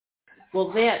Well,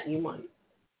 that you might.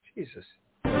 Jesus.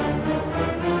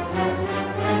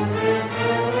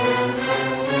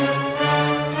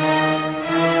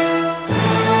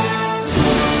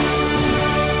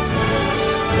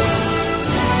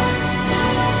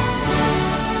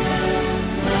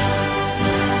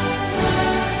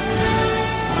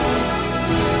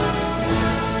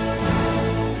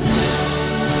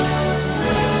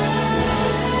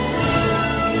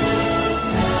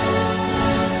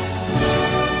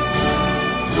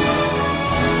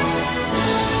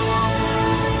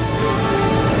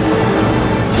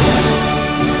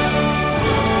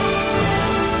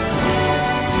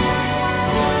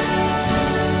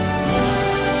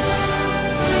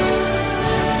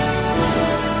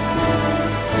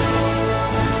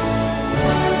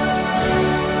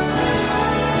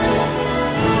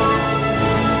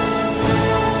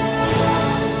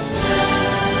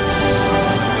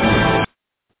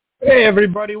 Hey,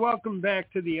 everybody. Welcome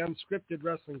back to the Unscripted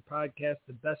Wrestling Podcast,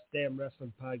 the best damn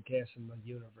wrestling podcast in the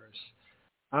universe.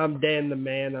 I'm Dan the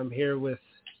Man. I'm here with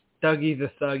Dougie the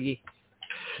Thuggy.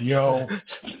 Yo,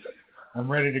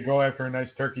 I'm ready to go after a nice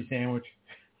turkey sandwich.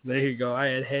 There you go. I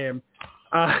had ham.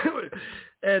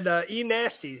 And E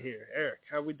Nasty's here. Eric,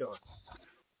 how we doing?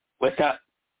 What's up?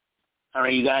 How are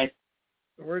you guys?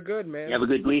 We're good, man. You have a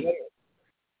good week?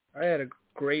 I had a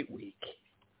great week.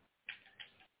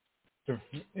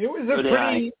 It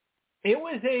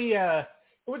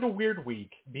was a weird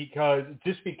week because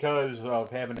of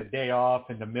having a day off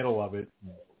in the middle of it.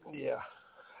 Yeah.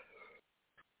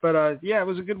 But yeah, it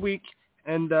was a good week,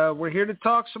 and we're here to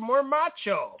talk some more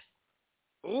Macho.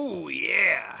 Ooh,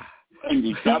 yeah.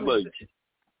 We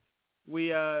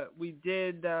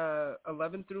did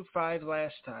 11 through 5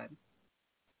 last time,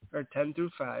 or 10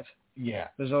 through 5. Yeah.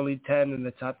 There's only 10 in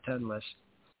the top 10 list.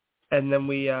 And then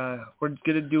we're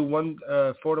gonna do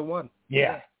 4 to 1.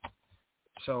 Yeah.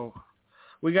 So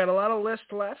we got a lot of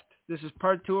lists left. This is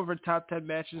part 2 of our top 10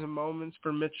 matches and moments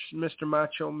for Mr.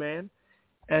 Macho Man,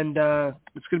 and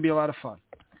it's gonna be a lot of fun.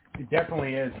 It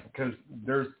definitely is because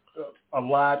there's a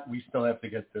lot we still have to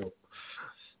get through.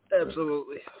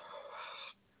 Absolutely.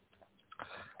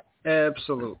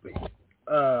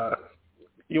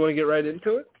 You want to get right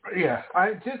into it? Yeah.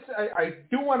 I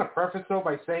do want to preface though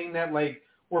by saying that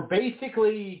we're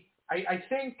basically, I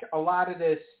think a lot of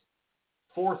this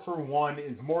 4 through 1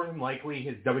 is more than likely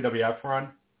his WWF run.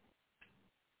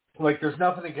 There's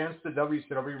nothing against the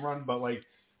WCW run, but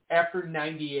after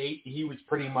 98, he was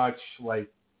pretty much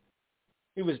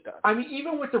he was done. I mean,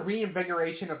 even with the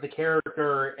reinvigoration of the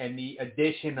character and the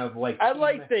addition of I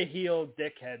like the heel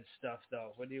dickhead stuff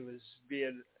though when he was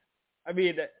being. I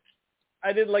mean,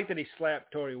 I didn't like that he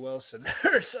slapped Tori Wilson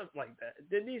or something like that.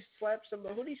 Didn't he slap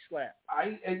somebody? Who did he slap?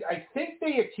 I think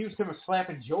they accused him of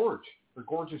slapping George, or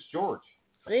Gorgeous George.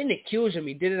 They didn't accuse him.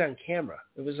 He did it on camera.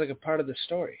 It was a part of the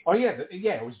story. Oh, yeah.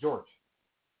 Yeah, it was George.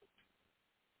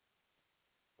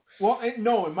 Well,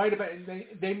 no, it might have been.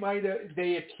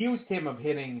 They accused him of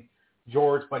hitting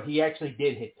George, but he actually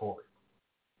did hit Tori.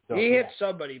 So, he hit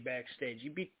somebody backstage.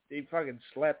 He fucking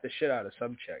slapped the shit out of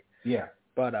some chick. Yeah.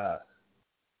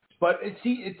 But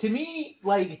see, to me,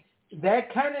 that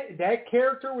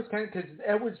character was because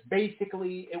it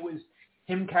was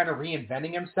him kind of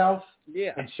reinventing himself,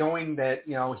 yeah, and showing that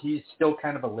he's still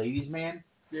kind of a ladies' man,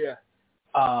 yeah.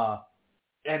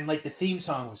 And the theme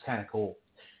song was kind of cool,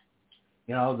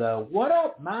 the "What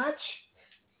Up, Mach,"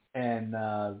 and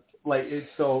that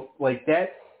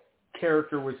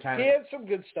character was kind of. He had some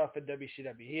good stuff in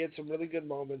WCW. He had some really good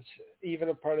moments, even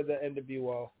a part of the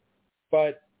NWO,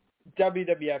 but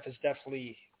WWF is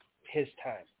definitely his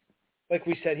time. Like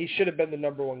we said, he should have been the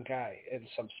number one guy in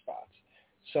some spots.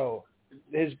 So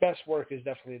his best work is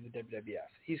definitely in the WWF.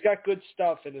 He's got good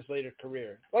stuff in his later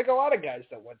career, like a lot of guys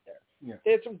that went there. Yeah.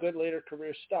 They had some good later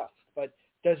career stuff, but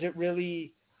does it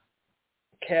really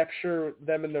capture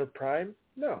them in their prime?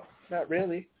 No, not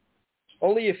really.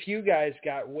 Only a few guys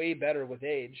got way better with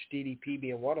age, DDP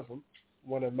being one of them,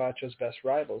 one of Macho's best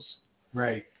rivals.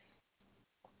 Right.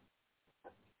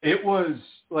 It was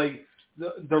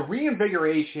the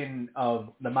reinvigoration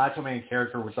of the Macho Man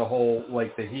character with the whole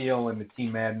the heel and the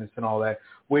Team Madness and all that.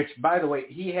 Which, by the way,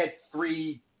 he had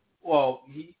 3. Well,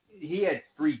 he had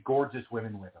 3 gorgeous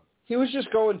women with him. He was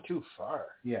just going too far.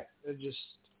 Yeah. It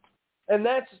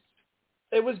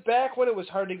was back when it was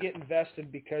hard to get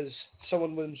invested because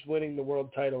someone was winning the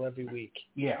world title every week.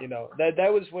 Yeah.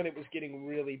 That was when it was getting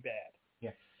really bad.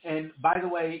 Yeah. And by the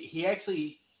way, he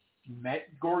actually met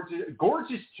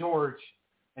Gorgeous George,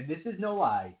 and this is no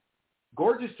lie.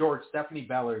 Gorgeous George, Stephanie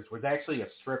Bellers, was actually a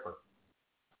stripper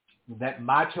that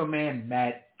Macho Man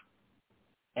met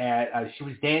she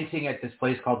was dancing at this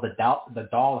place called the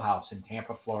Dollhouse in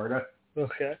Tampa, Florida.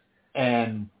 Okay.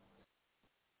 And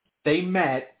they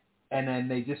met, and then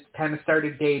they just kind of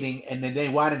started dating, and then they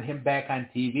wanted him back on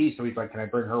TV, so he's like, can I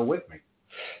bring her with me?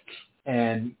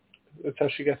 And that's how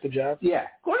she got the job? Yeah.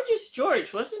 Gorgeous George,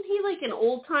 wasn't he like an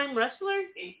old-time wrestler?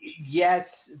 Yes,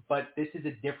 but this is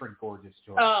a different Gorgeous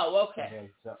George. Oh, okay.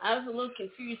 So, I was a little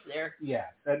confused there. Yeah,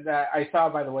 and I saw,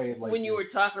 by the way, like when you were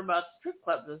talking about strip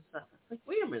clubs and stuff, I was like,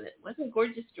 wait a minute, wasn't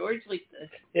Gorgeous George like the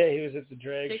Yeah, he was at the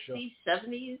drag 60s, show.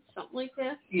 70s, something like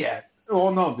that? Yeah.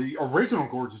 Oh, no, the original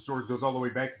Gorgeous George goes all the way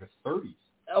back to the 30s.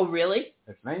 Oh, really?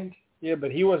 I think. Yeah,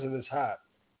 but he wasn't as hot.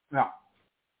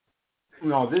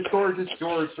 No, this Gorgeous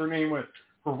George, her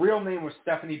real name was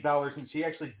Stephanie Bellers, and she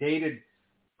actually dated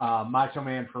Macho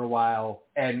Man for a while,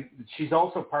 and she's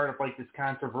also part of like this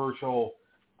controversial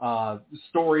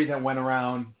story that went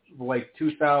around like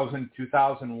 2000,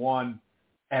 2001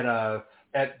 at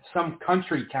some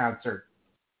country concert.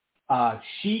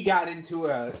 She got into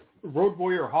Road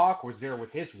Warrior Hawk was there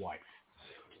with his wife,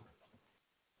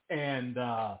 and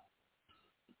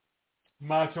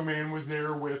Macho Man was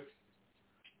there with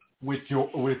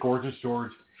Gorgeous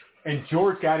George, and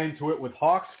George got into it with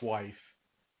Hawk's wife,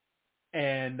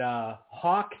 and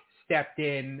Hawk stepped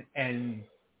in and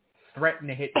threatened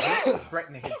to hit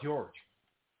George.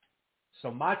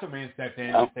 So Macho Man stepped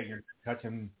in and figured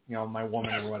touching, my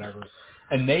woman or whatever,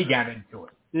 and they got into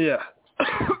it. Yeah.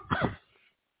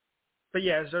 But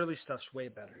yeah, his early stuff's way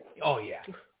better. Oh yeah.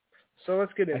 So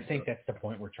let's get into I think that's the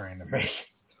point we're trying to make.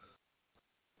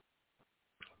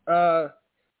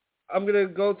 I'm going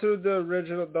to go through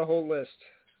the whole list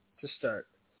to start.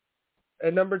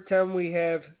 At number 10, we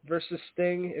have versus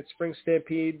Sting at Spring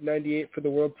Stampede 98 for the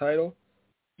world title.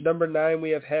 Number 9, we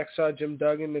have Hacksaw Jim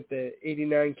Duggan at the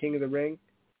 89 King of the Ring.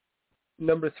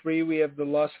 Number 3, we have the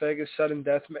Las Vegas Sudden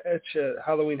Death Match at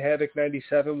Halloween Havoc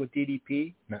 97 with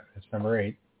DDP. No, that's number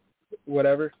 8.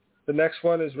 Whatever. The next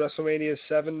one is WrestleMania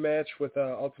 7 match with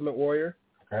Ultimate Warrior.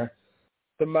 Okay.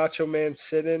 The Macho Man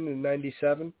Sit-In in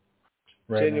 97.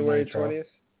 Right, January 20th.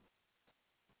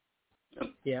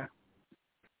 Yeah.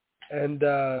 And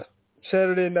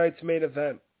Saturday night's main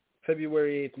event,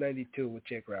 February 8th, 92 with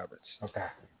Jake Roberts. Okay.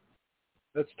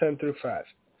 That's 10 through 5.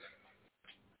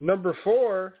 Number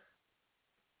 4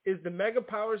 is the Mega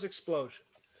Powers Explosion.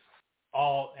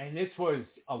 Oh, and this was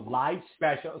a live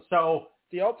special. So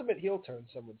the ultimate heel turn,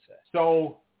 some would say.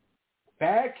 So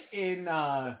back in,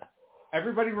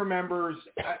 everybody remembers,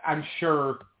 I'm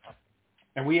sure,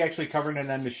 and we actually covered it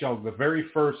on the show, the very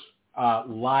first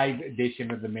live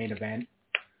edition of the main event,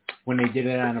 when they did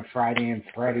it on a Friday,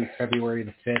 February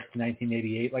the 5th,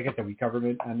 1988. Like I said, we covered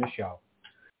it on the show.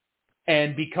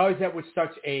 And because that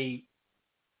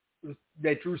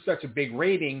drew such a big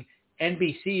rating,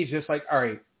 NBC is just like, all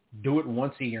right, do it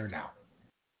once a year now.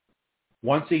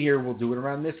 Once a year, we'll do it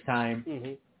around this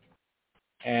time,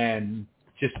 and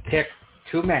just pick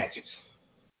 2 matches.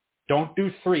 Don't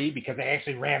do 3 because they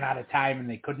actually ran out of time and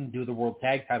they couldn't do the World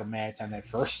Tag Title match on that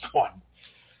first one.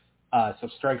 So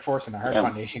Strikeforce and the Hart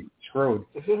Foundation screwed.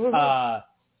 So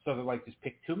they're like, just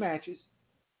pick 2 matches,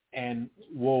 and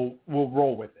we'll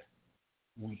roll with it.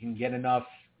 We can get enough.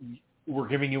 We're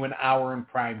giving you an hour in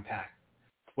prime time,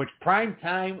 which prime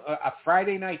time, a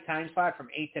Friday night time slot from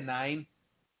 8 to 9.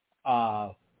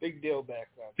 Big deal back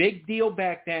then. Big deal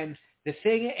back then. The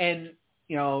thing, and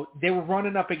they were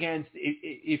running up against.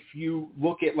 If you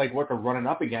look at like what they're running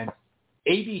up against,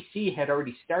 ABC had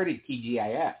already started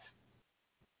TGIF.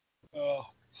 Oh.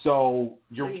 So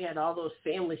you had all those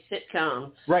family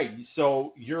sitcoms. Right.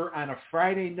 So you're on a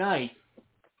Friday night.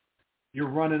 You're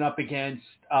running up against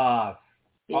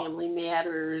Family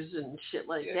Matters and shit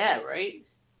like that, right?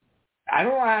 I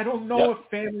don't know if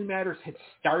Family Matters had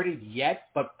started yet,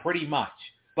 but pretty much.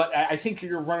 But I think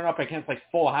you're running up against like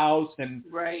Full House and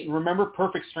remember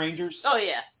Perfect Strangers? Oh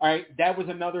yeah. All right, that was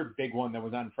another big one that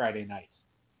was on Friday nights.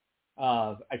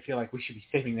 I feel like we should be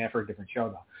saving that for a different show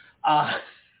though.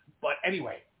 But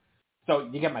anyway, so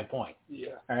you get my point.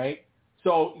 Yeah. All right.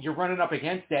 So you're running up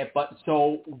against that, but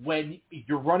so when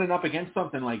you're running up against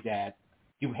something like that,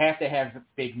 you have to have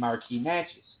big marquee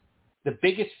matches. The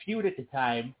biggest feud at the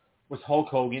time was Hulk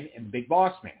Hogan and Big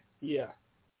Boss Man. Yeah.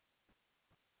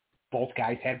 Both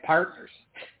guys had partners.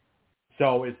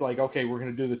 So it's like, okay, we're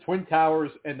going to do the Twin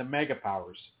Towers and the Mega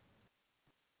Powers.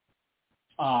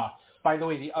 By the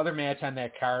way, the other match on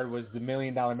that card was the $1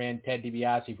 Million Man Ted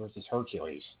DiBiase versus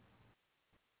Hercules,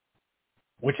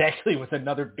 which actually was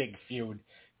another big feud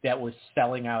that was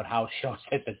selling out house shows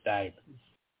at the time.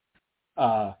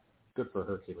 Good for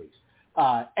Hercules.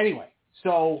 Anyway,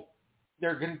 so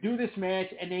they're going to do this match,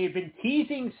 and they've been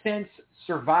teasing since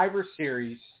Survivor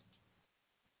Series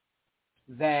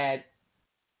that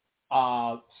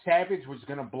Savage was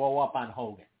going to blow up on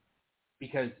Hogan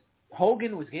because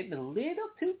Hogan was getting a little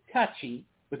too touchy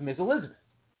with Ms. Elizabeth,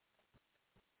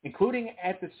 including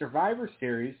at the Survivor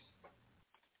Series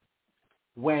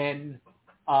when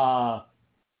Hogan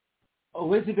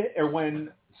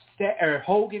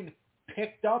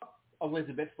picked up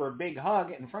Elizabeth for a big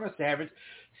hug in front of Savage.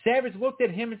 Savage looked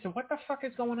at him and said, "What the fuck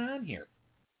is going on here?"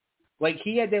 Like,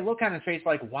 he had that look on his face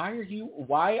like, why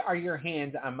are your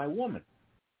hands on my woman?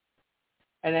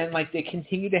 And then, like, they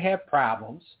continued to have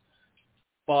problems.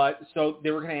 But, so they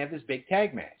were going to have this big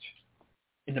tag match.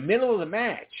 In the middle of the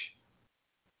match,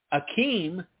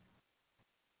 Akeem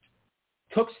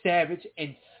took Savage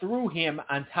and threw him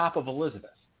on top of Elizabeth.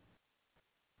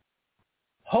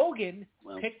 Hogan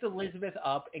picked Elizabeth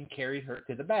up and carried her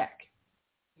to the back.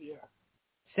 Yeah.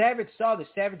 Savage saw that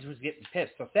Savage was getting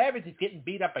pissed. So Savage is getting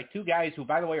beat up by two guys who,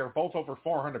 by the way, are both over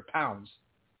 400 pounds.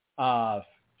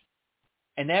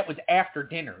 And that was after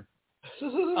dinner.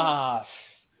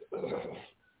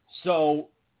 So,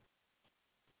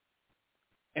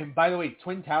 and by the way,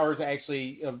 Twin Towers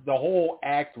actually, the whole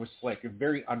act was slick. A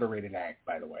very underrated act,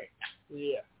 by the way.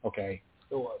 Yeah. Okay.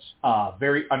 It was.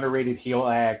 Very underrated heel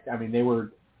act. I mean,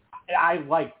 I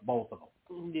liked both of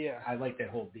them. Yeah. I liked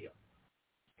that whole deal.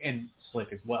 And slick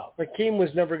as well. Akeem was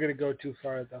never going to go too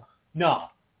far, though. No.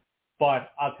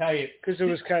 But I'll tell you. Because it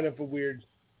was kind of a weird.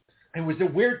 It was a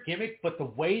weird gimmick, but the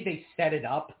way they set it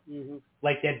up,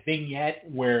 like that vignette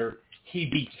where he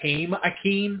became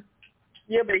Akeem.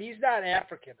 Yeah, but he's not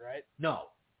African, right? No.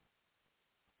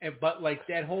 But like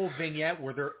that whole vignette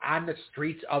where they're on the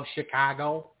streets of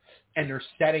Chicago and they're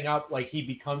setting up like he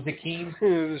becomes Akeem.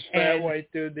 This fat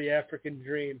white dude, the African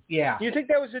dream. Yeah. Do you think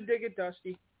that was a dig at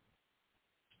Dusty?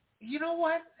 You know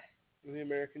what? The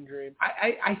American dream.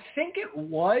 I think it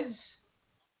was,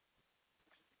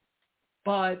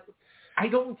 but I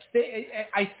don't think.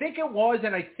 I think it was,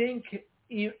 and I think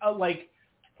like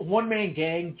One Man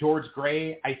Gang, George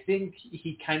Gray. I think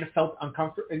he kind of felt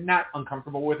not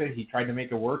uncomfortable with it. He tried to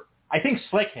make it work. I think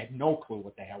Slick had no clue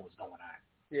what the hell was going on.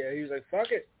 Yeah, he was like,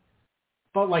 "Fuck it."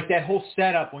 But like that whole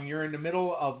setup when you're in the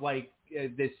middle of like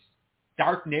this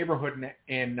dark neighborhood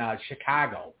in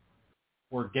Chicago.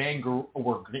 Where gang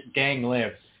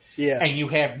lives. Yeah. And you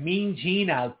have Mean Gene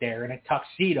out there in a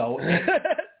tuxedo at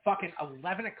fucking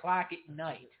 11 o'clock at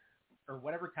night, or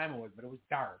whatever time it was, but it was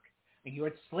dark. And you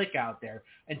had Slick out there,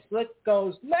 and Slick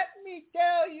goes, "Let me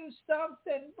tell you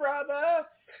something, brother."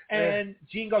 And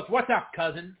Gene goes, "What's up,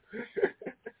 cousin?"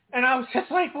 And I was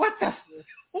just like, what the?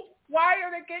 Why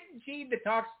are they getting Gene to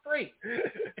talk straight?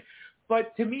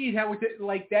 But to me, that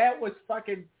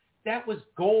was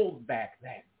gold back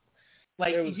then.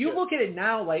 Like, you good. Look at it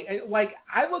now, like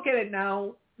I look at it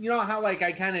now, you know how, like,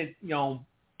 I kind of,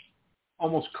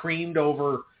 almost creamed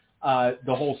over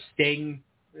the whole Sting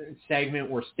segment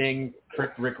where Sting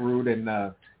tricked Rick Rude and,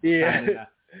 all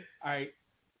right.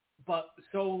 But,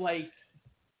 so, like,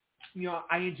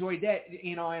 I enjoyed that,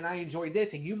 and I enjoyed this,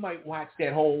 and you might watch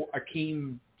that whole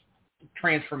Akeem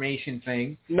transformation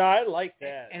thing. No, I like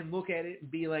that. And look at it and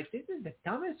be like, this is the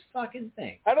dumbest fucking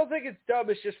thing. I don't think it's dumb.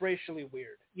 It's just racially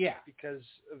weird. Yeah. Because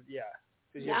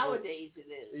nowadays it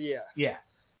is. Yeah. Yeah.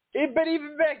 But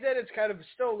even back then, it's kind of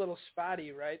still a little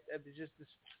spotty, right? Just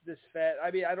this fat.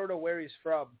 I mean, I don't know where he's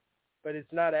from, but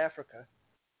it's not Africa.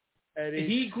 And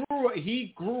he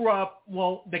grew up.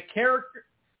 Well, the character.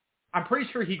 I'm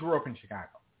pretty sure he grew up in Chicago.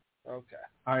 Okay.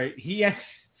 All right.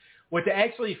 What's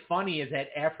actually funny is that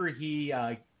after he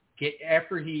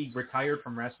retired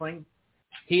from wrestling,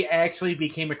 he actually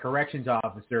became a corrections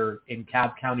officer in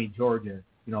Cobb County, Georgia.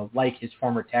 Like his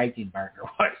former tag team partner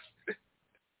was.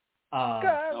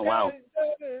 Oh wow!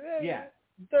 Yeah.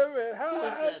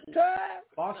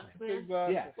 Bossman.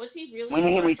 Yeah. Was he really? When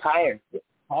did he retire?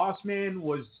 Bossman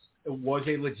was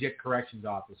a legit corrections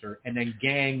officer, and then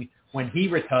Gang, when he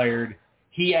retired,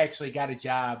 he actually got a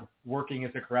job working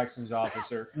as a corrections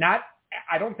officer.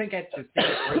 I don't think at the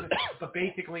same prison, but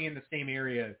basically in the same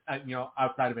area,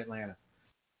 outside of Atlanta.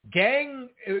 Gang,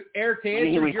 Eric, to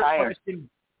answer your question,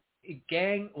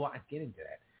 Gang, well, I'm getting to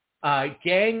that.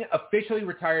 Gang officially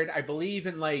retired, I believe,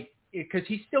 in because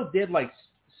he still did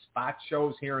spot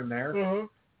shows here and there,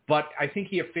 but I think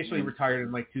he officially retired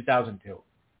in 2002.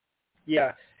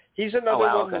 Yeah, he's another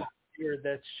one here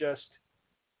that's just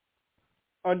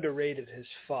underrated as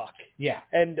fuck. Yeah.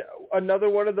 And another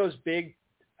one of those big,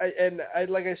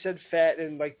 like I said, fat,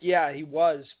 and he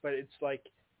was, but it's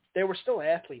they were still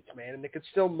athletes, man, and they could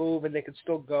still move and they could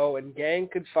still go, and Gang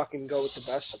could fucking go with the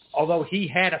best of them. Although he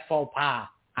had a faux pas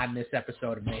on this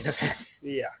episode of Main Event.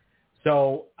 Yeah.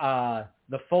 So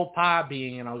the faux pas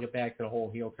being, and I'll get back to the whole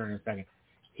heel turn in a second.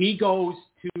 He goes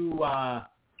to.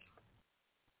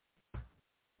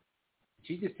 Did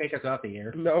she just take us off the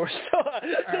air? No, we're still. All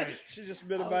right. She just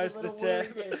minimized the tab.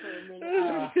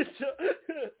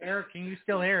 Eric, can you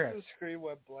still hear us? The screen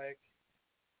went blank.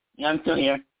 Yeah, I'm still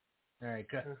here. All right,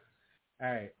 good. All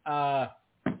right.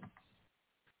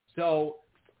 So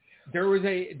there was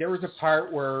a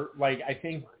part where, like, I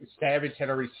think Savage had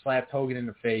already slapped Hogan in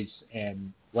the face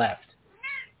and left.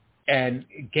 And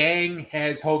Gang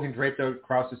has Hogan draped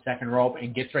across the second rope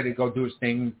and gets ready to go do his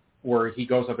thing where he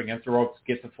goes up against the ropes,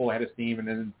 gets a full head of steam, and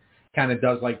then kind of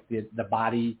does, like, the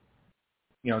body,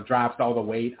 drops all the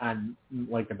weight on,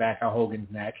 like, the back of Hogan's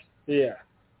neck. Yeah.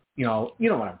 You know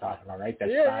what I'm talking about, right? That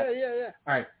Yeah.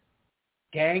 All right.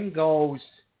 Gang goes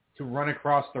to run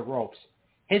across the ropes.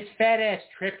 His fat ass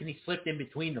tripped and he slipped in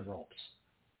between the ropes.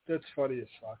 That's funny as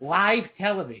fuck. Live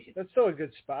television. That's still a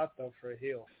good spot, though, for a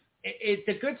heel. It's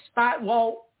a good spot.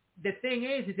 Well, the thing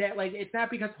is that, like, it's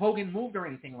not because Hogan moved or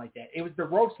anything like that. It was the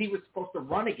ropes he was supposed to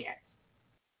run against.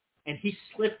 And he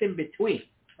slipped in between.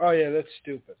 Oh, yeah, that's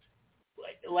stupid.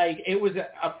 Like it was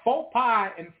a faux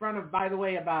pas in front of, by the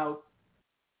way, about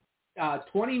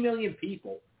 20 million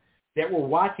people that were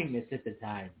watching this at the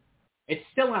time. It's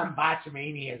still on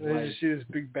Botchamania. Did you see this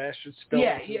big bastard spell?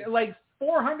 Yeah, like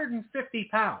 450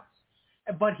 pounds.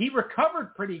 But he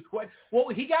recovered pretty quick. Well,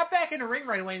 he got back in the ring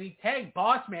right away, and he tagged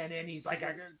Boss Man in. He's like,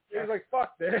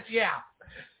 fuck this. Yeah.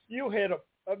 You hit him.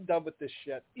 I'm done with this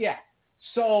shit. Yeah.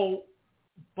 So,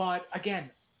 but again,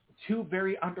 two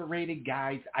very underrated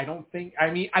guys.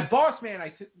 Boss Man,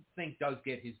 I think, does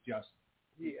get his just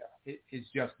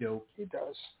due. He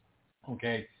does.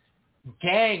 Okay.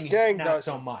 Gang not does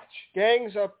so much.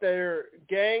 Gang's up there.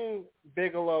 Gang,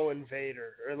 Bigelow, and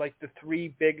Vader are like the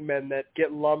three big men that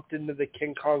get lumped into the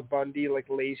King Kong Bundy, like,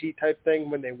 lazy type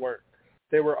thing when they weren't.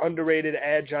 They were underrated,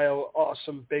 agile,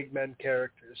 awesome big men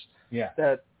characters. Yeah.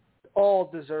 That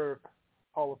all deserve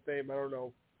Hall of Fame. I don't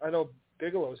know. I know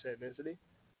Bigelow's in, isn't he?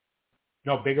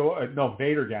 No,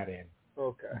 Vader got in.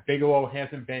 Okay. Bigelow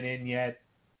hasn't been in yet.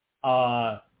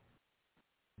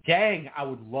 Gang, I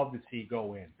would love to see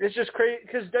go in. It's just crazy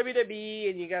because WWE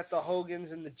and you got the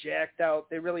Hogans and the jacked out,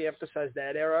 they really emphasize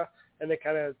that era, and they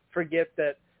kind of forget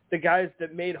that the guys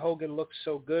that made Hogan look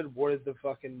so good were the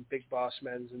fucking big boss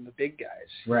men and the big guys.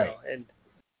 Right. And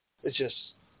it's just,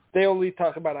 they only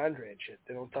talk about Andre and shit.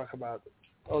 They don't talk about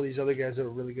all these other guys that are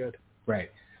really good.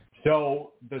 Right.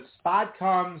 So the spot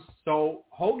comes, so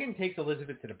Hogan takes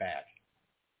Elizabeth to the back.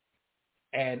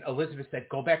 And Elizabeth said,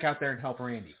 go back out there and help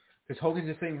Randy. Because Hogan's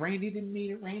just saying, Randy didn't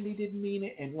mean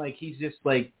it. And, like, he's just,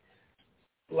 like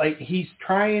he's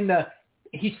trying to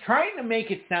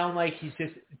make it sound like he's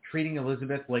just treating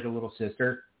Elizabeth like a little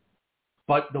sister.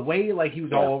 But the way, like, he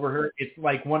was all over her, it's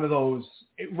like one of those,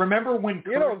 remember when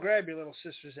You don't grab your little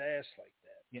sister's ass like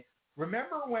that. Yeah.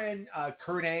 Remember when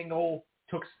Kurt Angle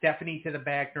took Stephanie to the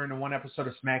back during the one episode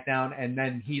of SmackDown, and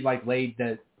then he, like, laid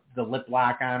the lip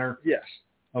lock on her? Yes.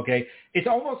 Okay? It's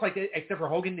almost like, except for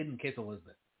Hogan didn't kiss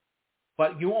Elizabeth.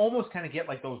 But you almost kind of get,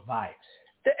 like, those vibes.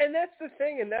 And that's the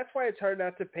thing, and that's why it's hard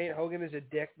not to paint Hogan as a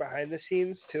dick behind the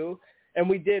scenes, too. And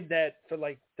we did that for,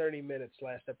 like, 30 minutes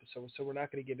last episode, so we're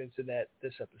not going to get into that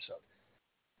this episode.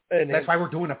 And that's why we're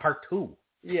doing a part 2.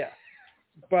 Yeah.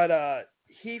 But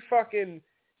he fucking...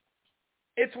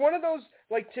 It's one of those...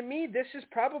 Like, to me, this is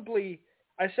probably...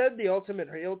 I said the ultimate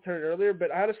heel turn earlier,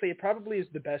 but honestly, it probably is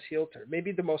the best heel turn.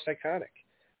 Maybe the most iconic.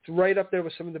 It's right up there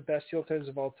with some of the best heel turns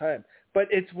of all time. But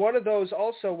it's one of those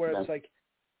also where it's like,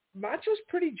 Macho's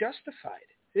pretty justified.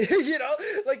 You know?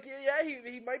 Like, yeah,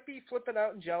 he might be flipping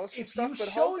out and jealous and stuff, but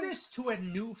if you show Hogan, this to a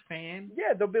new fan...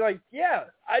 Yeah, they'll be like, yeah,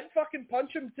 I'd fucking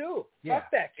punch him too. Yeah.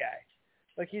 Fuck that guy.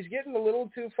 Like, he's getting a little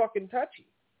too fucking touchy.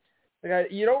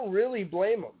 Like, you don't really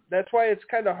blame him. That's why it's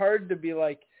kind of hard to be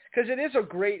like... Because it is a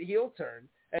great heel turn,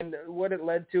 and what it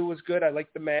led to was good. I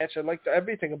liked the match. I liked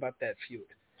everything about that feud.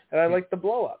 And I like the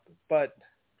blow-up, but...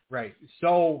 Right.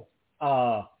 So,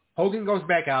 Hogan goes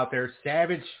back out there.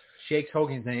 Savage shakes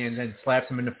Hogan's hand and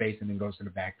slaps him in the face and then goes to the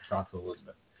back to talk to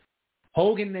Elizabeth.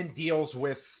 Hogan then deals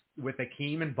with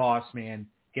Akeem and Boss Man,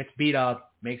 gets beat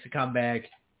up, makes a comeback.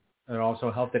 It also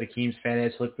helped that Akeem's fat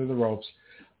ass slipped through the ropes.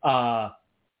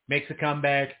 Makes a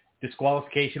comeback.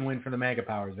 Disqualification win for the Mega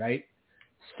Powers, right?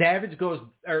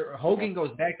 Hogan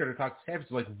goes back there to talk to Savage,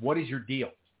 like, what is your deal?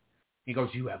 He goes,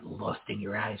 you have lust in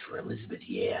your eyes for Elizabeth,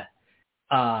 yeah.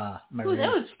 That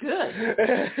was good.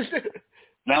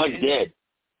 That was good.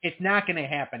 It's not going to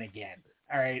happen again.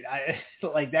 All right.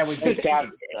 That was... Thank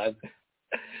you,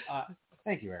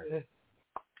 thank you, Eric.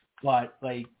 But,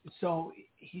 like, so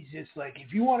he's just like,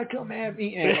 if you want to come at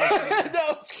me, and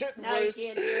Now you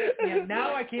can't do it. yeah,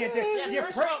 now I can't do it.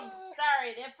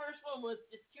 That first one was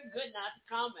just too good not to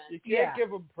comment. You can't give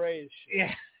him praise.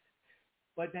 Yeah.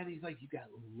 But then he's like, you got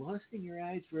lust in your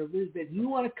eyes for Elizabeth. You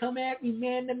want to come at me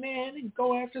man to man and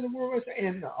go after the world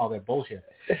and all that bullshit.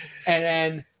 And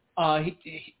then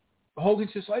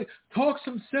Hogan's just like, talk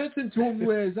some sense into him,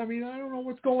 Liz. I mean, I don't know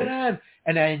what's going on.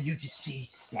 And then you just see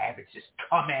Savage just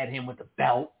come at him with the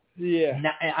belt. Yeah.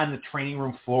 On the training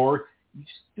room floor. You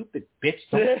stupid bitch.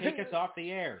 Don't take us off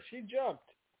the air. She jumped.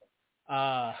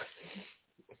 Now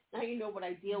you know what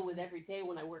I deal with every day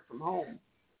when I work from home.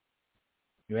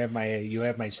 You have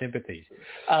my sympathies.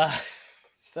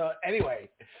 So anyway,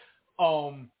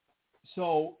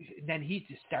 so then he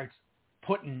just starts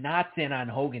putting knots in on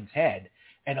Hogan's head,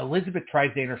 and Elizabeth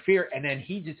tries to interfere, and then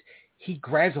he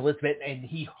grabs Elizabeth and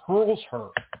he hurls her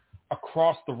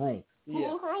across the room.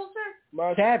 Who hurls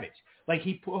her? Savage. Like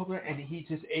he pulled her, and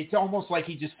it's almost like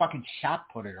he just fucking shot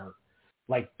putted her,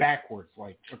 like backwards,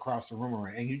 like across the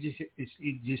room, and you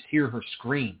just hear her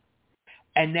scream.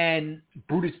 And then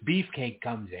Brutus Beefcake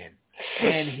comes in,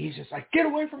 and he's just like, get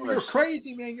away from me. You're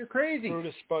crazy, man. You're crazy.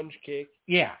 Brutus Sponge Cake.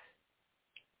 Yeah.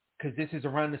 Because this is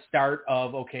around the start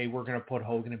of, okay, we're going to put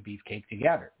Hogan and Beefcake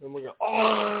together. And we're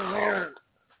going,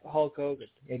 Hulk Hogan.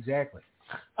 Exactly.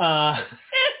 Sorry.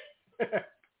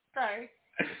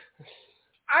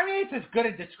 I mean, it's as good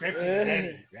a description as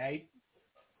any, right?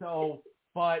 So,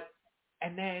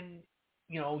 and then,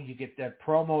 you get that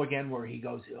promo again where he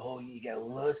goes, oh, you got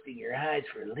lust in your eyes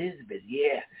for Elizabeth,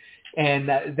 yeah. And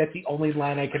that's the only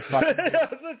line I could fucking do. I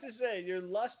was about to say, your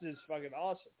lust is fucking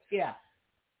awesome. Yeah.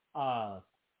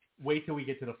 Wait till we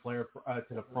get to the Flair,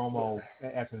 to the promo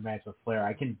after the match with Flair.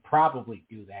 I can probably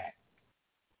do that.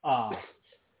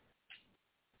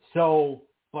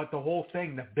 But the whole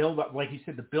thing, the build-up, like you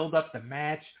said, the build-up, the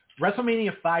match.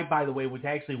 WrestleMania 5, by the way, was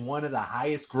actually one of the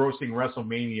highest grossing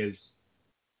WrestleManias,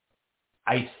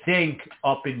 I think,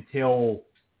 up until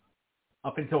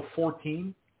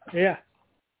 14. Yeah,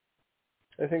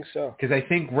 I think so. Because I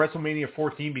think WrestleMania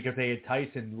 14, because they had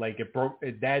Tyson,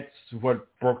 that's what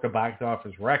broke the box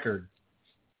office record.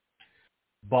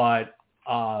 But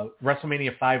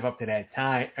WrestleMania 5 up to that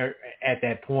time, at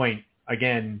that point,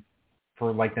 again,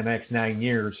 for like the next 9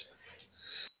 years,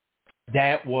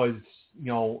 that was,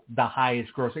 the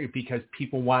highest grossing because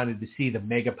people wanted to see the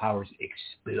Mega Powers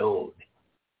explode.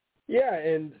 Yeah,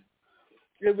 and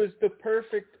it was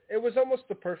almost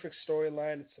the perfect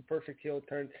storyline. It's the perfect heel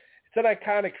turn. It's an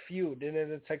iconic feud, and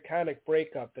it's iconic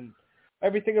breakup, and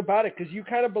everything about it, because you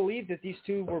kind of believe that these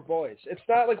two were boys. It's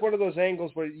not like one of those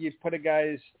angles where you put a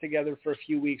guys together for a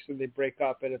few weeks and they break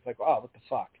up, and it's like, oh, what the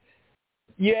fuck?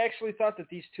 You actually thought that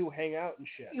these two hang out and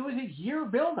shit. It was a year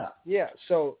build-up. Yeah,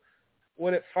 so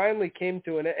when it finally came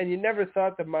to it, and you never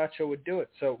thought the Macho would do it,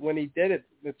 so when he did it,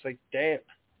 it's like, damn.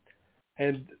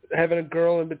 And having a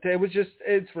girl in between,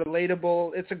 it's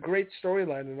relatable. It's a great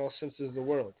storyline in all senses of the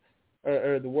world,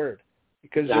 or the word,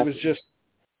 because exactly. it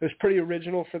was pretty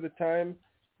original for the time,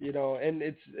 and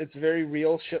it's very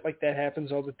real. Shit like that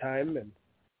happens all the time, and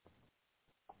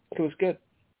it was good.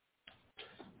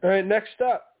 All right, next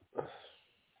up,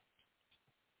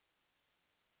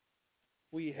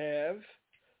 we have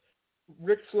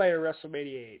Ric Flair,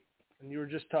 WrestleMania 8, and you were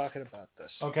just talking about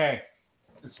this. Okay.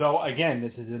 So, again,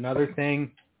 this is another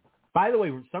thing. By the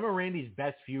way, some of Randy's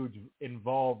best feuds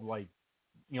involved,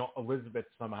 Elizabeth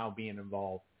somehow being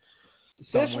involved.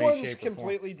 This one's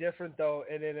completely different, though,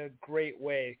 and in a great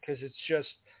way, because it's just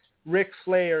Ric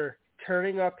Flair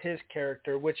turning up his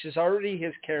character, which is already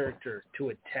his character, to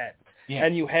a 10. Yeah.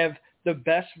 And you have the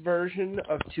best version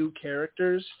of two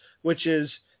characters, which is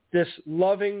this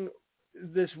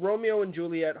Romeo and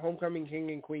Juliet, homecoming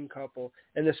king and queen couple,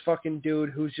 and this fucking dude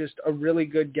who's just a really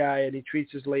good guy, and he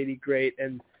treats his lady great,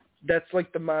 and that's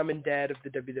like the mom and dad of the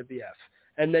WWF.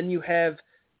 And then you have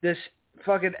this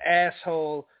fucking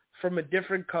asshole from a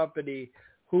different company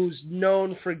who's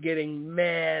known for getting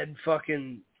mad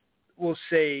fucking, we'll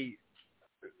say,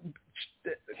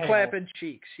 clapping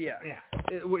cheeks. Yeah.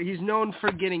 He's known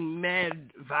for getting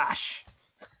mad vash.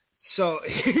 So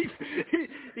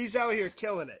he's out here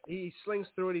killing it. He slings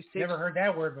through it. Never heard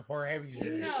that word before, have you?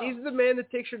 No. He's the man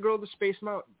that takes your girl to Space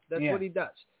Mountain. That's what he does.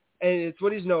 And it's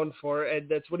what he's known for, and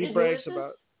that's what he brags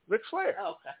about. Ric Flair.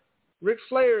 Oh, okay. Ric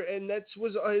Flair, and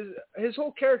was his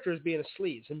whole character is being a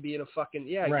sleaze and being a fucking,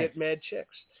 get mad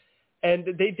chicks. And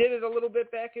they did it a little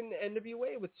bit back in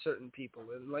NWA with certain people,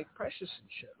 and like Precious and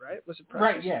shit, right? Was it Precious?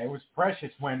 Right, yeah, it was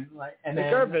Precious when, and then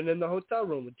Garvin in the hotel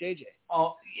room with JJ.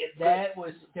 Oh, yeah, that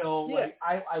was still,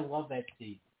 I love that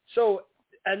scene. So,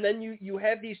 and then you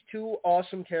have these two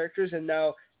awesome characters, and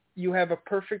now you have a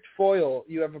perfect foil.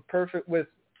 You have a perfect with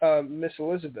Miss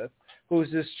Elizabeth, who's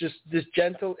this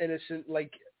gentle, innocent,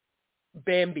 like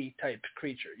Bambi type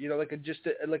creature. You know, like a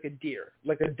deer,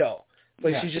 like a doe.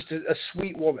 Like she's just a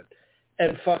sweet woman,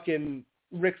 and fucking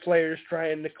Ric Flair's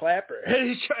trying to clap her. And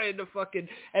he's trying to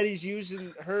and he's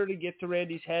using her to get to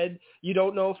Randy's head. You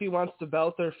don't know if he wants the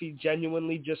belt or if he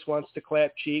genuinely just wants to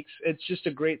clap cheeks. It's just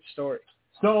a great story.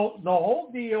 So the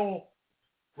whole deal,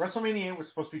 WrestleMania 8 was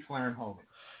supposed to be Flair and Hogan.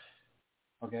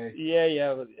 Okay?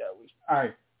 Yeah. All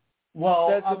right. Well,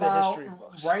 that's what about the history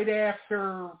books. right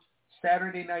after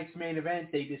Saturday night's main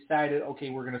event, they decided, okay,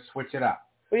 we're going to switch it up.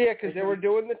 Well, yeah, because they were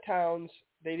doing the towns.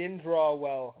 They didn't draw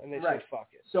well, and they said, fuck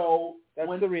it. So that's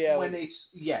the reality.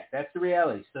 That's the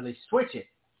reality. So they switch it.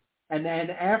 And then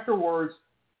afterwards,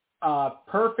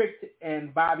 Perfect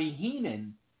and Bobby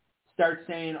Heenan start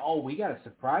saying, oh, we got a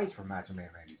surprise for Macho Man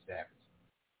Randy Savage.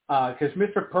 Because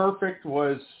Mr. Perfect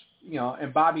was,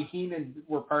 and Bobby Heenan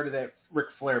were part of that Ric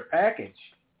Flair package.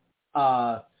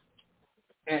 And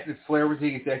Flair was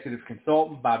the executive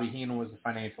consultant. Bobby Heenan was the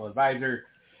financial advisor.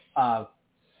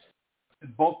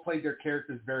 Both played their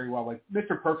characters very well. Like,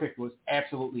 Mr. Perfect was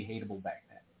absolutely hateable back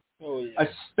then. Oh, yeah.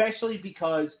 Especially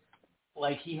because,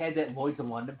 like, he had that Lloyd's of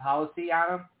London policy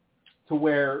on him to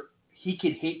where he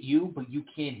could hit you, but you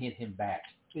can't hit him back.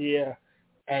 Yeah.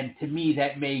 And to me,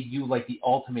 that made you, like, the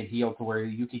ultimate heel to where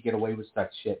you could get away with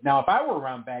such shit. Now, if I were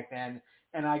around back then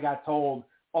and I got told,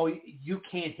 oh, you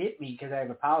can't hit me because I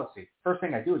have a policy, first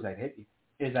thing I'd do is I'd hit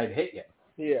you.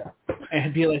 Yeah.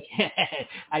 And be like,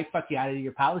 I fuck you out of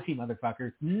your policy,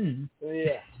 motherfucker. Mm.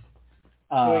 Yeah.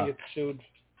 Uh, get sued.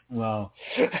 Well,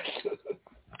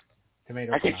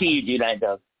 I could see you do that,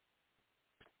 Doug.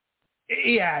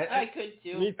 Yeah. I could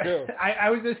too. Me too. I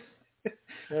was just...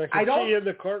 I don't see you in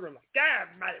the courtroom like, damn,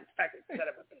 motherfucker, son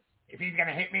of a bitch. If he's going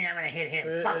to hit me, I'm going to hit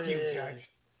him. Fuck you, Judge.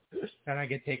 Then I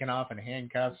get taken off in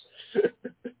handcuffs.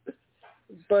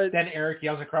 But then Eric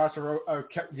yells across the room, I'll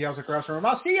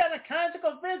see you at a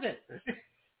conjugal visit.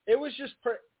 It was just,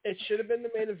 it should have been the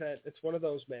main event. It's one of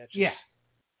those matches. Yeah.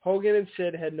 Hogan and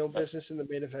Sid had no business in the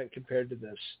main event compared to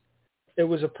this. It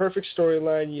was a perfect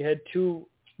storyline. You had two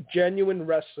genuine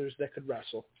wrestlers that could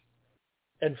wrestle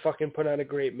and fucking put on a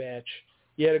great match.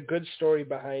 You had a good story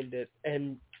behind it.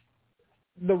 And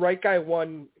the right guy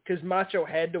won because Macho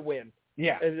had to win.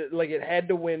 Yeah. It had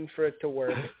to win for it to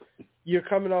work. You're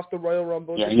coming off the Royal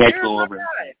Rumble. Yeah, he had to go over.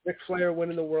 Ric Flair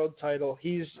winning the world title.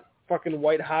 He's fucking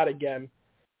white hot again.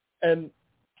 And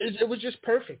it was just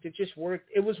perfect. It just worked.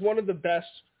 It was one of the best.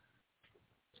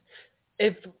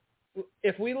 If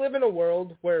we live in a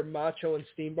world where Macho and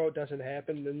Steamboat doesn't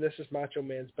happen, then this is Macho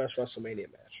Man's best WrestleMania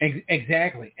match.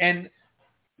 Exactly. And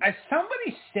as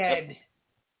somebody said,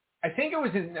 I think it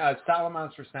was in Solid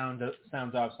Monster Sounds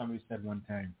Off, somebody said one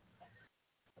time,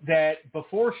 that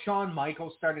before Shawn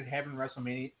Michaels started having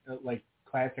WrestleMania, like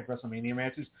classic WrestleMania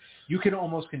matches, you can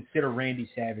almost consider Randy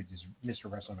Savage as Mr.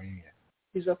 WrestleMania.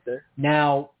 He's up there.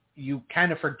 Now, you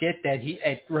kind of forget that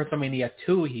at WrestleMania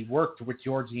 2, he worked with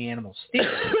George the Animal Steele.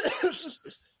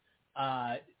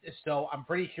 So I'm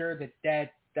pretty sure that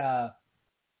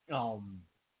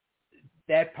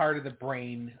part of the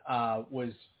brain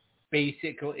was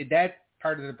basically, that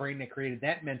part of the brain that created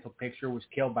that mental picture was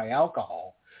killed by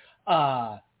alcohol.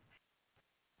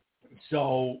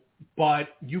 But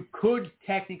you could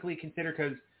technically consider,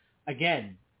 because,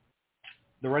 again,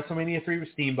 the WrestleMania 3 was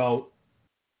Steamboat.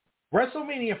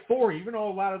 WrestleMania 4, even though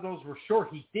a lot of those were short,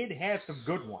 he did have some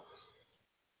good ones.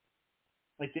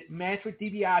 Like, the match with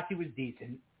DiBiase was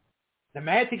decent. The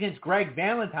match against Greg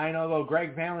Valentine, although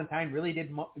Greg Valentine really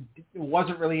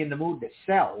wasn't really in the mood to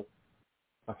sell.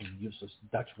 Fucking useless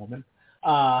Dutch woman.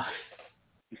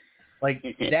 Like,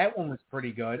 that one was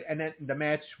pretty good. And then the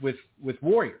match with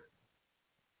Warrior.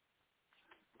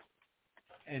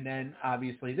 And then,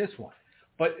 obviously, this one.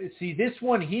 But, see, this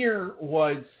one here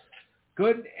was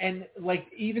good. And, like,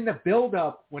 even the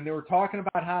build-up when they were talking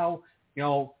about how,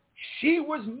 she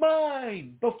was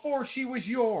mine before she was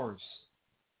yours.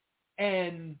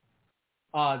 And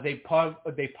they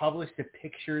published the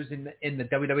pictures in the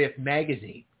WWF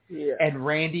magazine. Yeah. And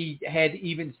Randy had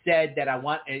even said that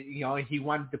he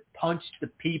wanted to punch the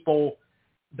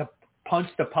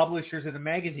publishers of the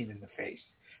magazine in the face.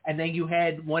 And then you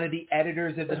had one of the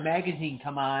editors of the magazine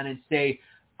come on and say,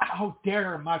 "How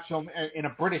dare Macho," in a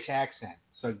British accent,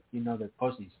 so you know they're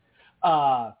pussies.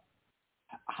 How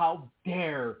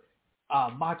dare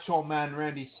Macho Man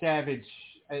Randy Savage,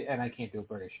 and I can't do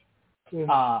British,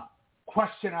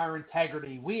 question our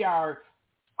integrity. Our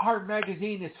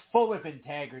magazine is full of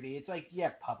integrity. It's like,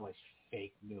 publish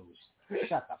fake news.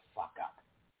 Shut the fuck up.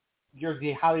 you're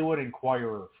the Hollywood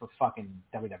Inquirer for fucking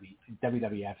WWF at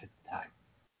the time.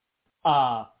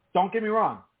 Don't get me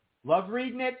wrong. Love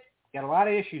reading it. Got a lot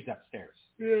of issues upstairs.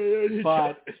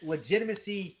 But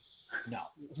legitimacy, no.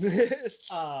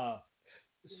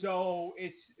 So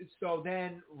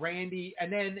then Randy,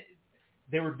 and then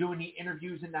they were doing the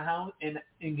interviews in the house, in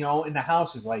the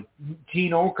houses. Like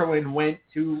Gene Okerlund went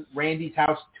to Randy's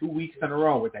house 2 weeks in a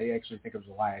row, which I actually think it was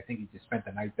a lie. I think he just spent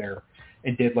the night there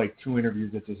and did like 2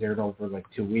 interviews that just aired over like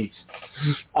 2 weeks.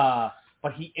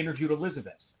 But he interviewed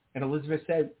Elizabeth, and Elizabeth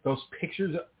said those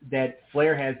pictures that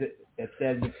Flair has that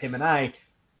says it's him and I,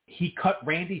 he cut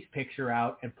Randy's picture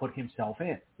out and put himself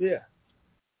in. Yeah.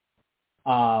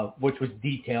 Which was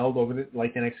detailed over the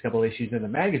next couple issues in the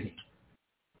magazine.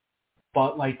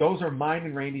 But, those are mine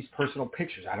and Randy's personal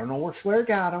pictures. I don't know where Flair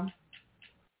got them.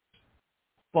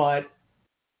 But,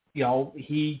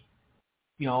 it's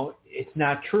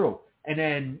not true. And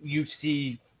then you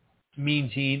see Mean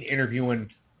Gene interviewing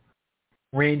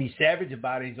Randy Savage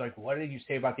about it. He's like, what did you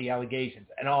say about the allegations?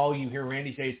 And all you hear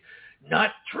Randy say is,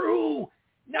 not true,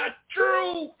 not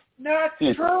true, not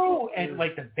true. And,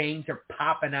 the veins are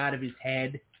popping out of his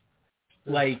head.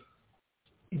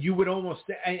 You would almost,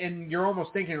 and you're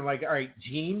almost thinking, all right,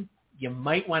 Gene, you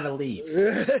might want to leave.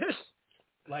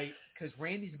 Because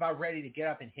Randy's about ready to get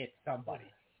up and hit somebody.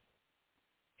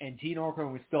 And Gene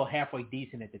Okerlund was still halfway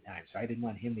decent at the time, so I didn't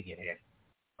want him to get hit.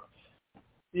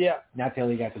 Yeah. Not till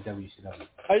he got to WCW.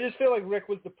 I just feel like Rick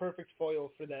was the perfect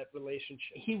foil for that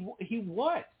relationship. He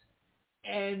was.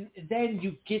 And then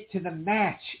you get to the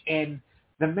match, and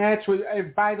the match was,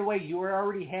 by the way, you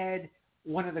already had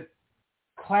one of the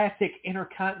classic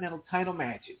Intercontinental title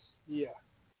matches. Yeah.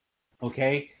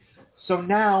 Okay? So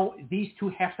now these two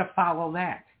have to follow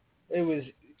that. It was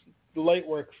light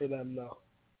work for them, though.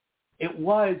 It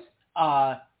was.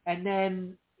 And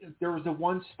then there was the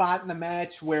one spot in the match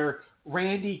where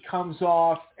Randy comes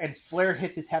off and Flair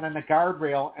hits his head on the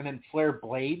guardrail, and then Flair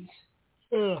blades.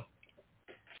 Ugh.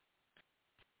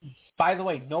 By the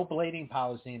way, no blading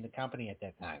policy in the company at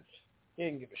that time. He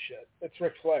didn't give a shit. That's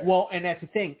Ric Flair. Well, and that's the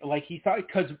thing. He thought,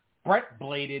 because Brett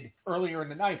bladed earlier in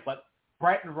the night, but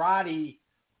Brett and Roddy,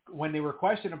 when they were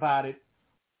questioned about it,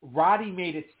 Roddy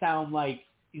made it sound like,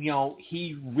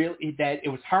 he really, that it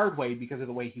was hard way because of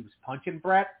the way he was punching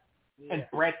Brett, and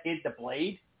Brett hid the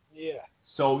blade. Yeah.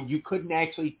 So you couldn't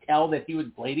actually tell that he was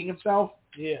blading himself.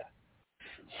 Yeah.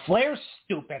 Flair's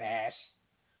stupid ass.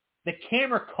 The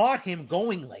camera caught him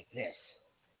going like this.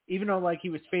 Even though, he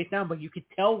was face down, but you could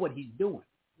tell what he's doing.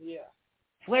 Yeah.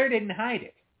 Flair didn't hide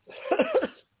it.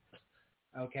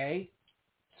 Okay?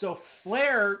 So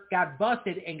Flair got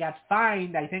busted and got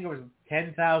fined, I think it was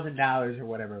 $10,000 or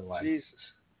whatever it was. Jesus.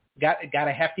 Got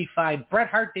a hefty fine. Bret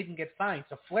Hart didn't get fined,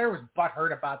 so Flair was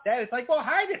butthurt about that. It's well,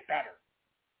 hide it better.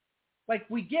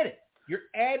 We get it. You're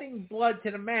adding blood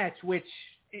to the match, which,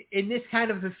 in this kind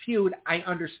of a feud, I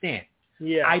understand.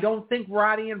 Yeah. I don't think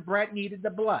Roddy and Bret needed the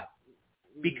blood.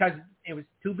 Because it was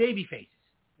two baby faces.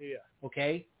 Yeah.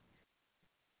 Okay?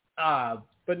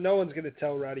 But no one's going to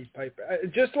tell Roddy Piper.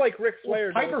 Just like Ric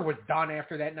Flair. Well, Piper was done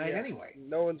after that night anyway.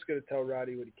 No one's going to tell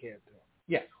Roddy what he can't do.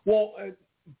 Yeah. Well,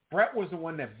 Bret was the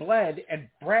one that bled, and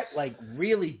Bret,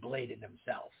 really bladed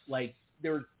himself.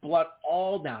 There was blood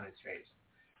all down his face.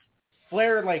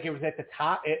 Flair, it was at the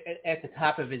top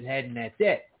of his head, and that's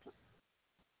it.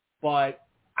 But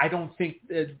I don't think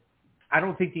the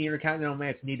Intercontinental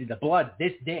match needed the blood.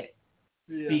 This did.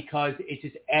 Yeah. Because it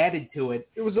just added to it.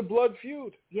 It was a blood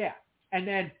feud. Yeah. And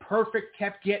then Perfect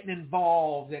kept getting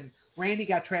involved, and Randy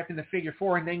got trapped in the figure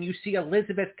four, and then you see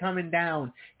Elizabeth coming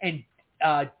down, and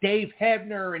Dave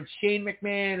Hebner and Shane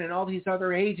McMahon and all these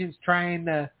other agents trying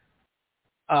to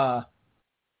get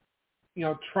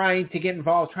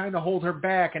involved, trying to hold her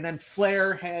back, and then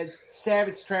Flair has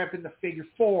Savage trapped in the figure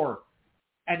four.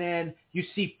 And then you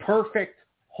see Perfect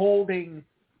holding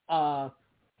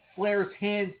Flair's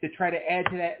hands to try to add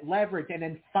to that leverage. And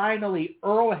then finally,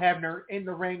 Earl Hebner in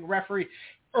the ring, referee.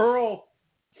 Earl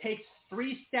takes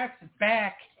 3 steps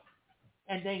back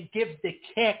and then gives the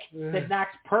kick that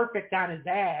knocks Perfect on his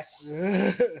ass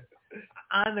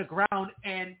on the ground.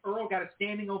 And Earl got a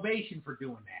standing ovation for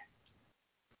doing that.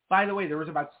 By the way, there was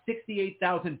about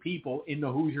 68,000 people in the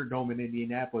Hoosier Dome in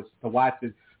Indianapolis to watch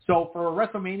this. So for a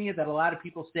WrestleMania that a lot of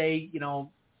people say,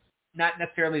 not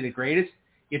necessarily the greatest,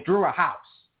 it drew a house.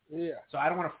 Yeah. So I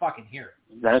don't want to fucking hear it.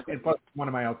 Exactly. And plus, it's one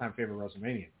of my all-time favorite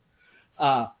WrestleManias.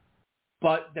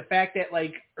 But the fact that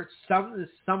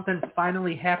something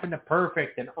finally happened to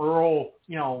Perfect, and Earl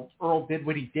did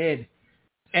what he did,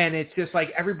 and it's just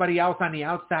everybody else on the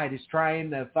outside is trying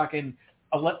to fucking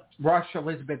rush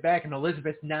Elizabeth back, and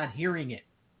Elizabeth's not hearing it.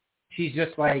 She's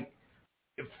just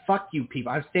fuck you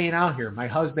people. I'm staying out here. My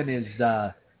husband is,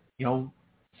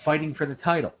 fighting for the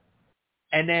title.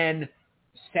 And then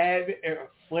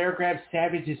Flair grabs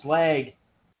Savage's leg.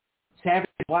 Savage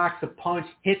blocks a punch,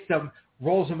 hits him,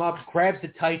 rolls him up, grabs the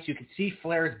tights. You can see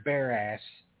Flair's bare ass.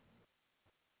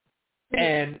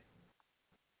 And,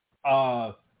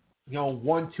 1,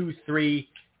 2, 3,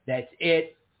 that's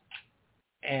it.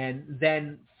 And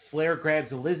then Flair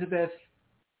grabs Elizabeth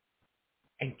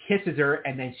and kisses her,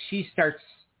 and then she starts,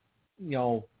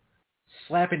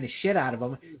 slapping the shit out of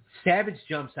him. Savage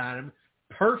jumps on him.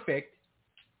 Perfect.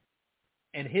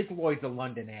 And his Lloyd's of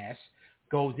London ass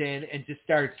goes in and just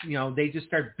starts, they just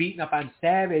start beating up on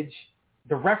Savage.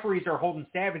 The referees are holding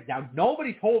Savage down.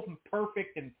 Nobody's holding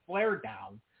Perfect and Flair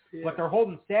down, but they're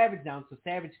holding Savage down so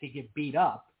Savage can get beat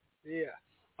up. Yeah.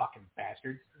 Fucking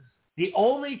bastards. The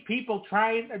only person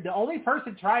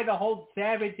trying to hold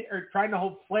Savage or trying to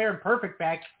hold Flair and Perfect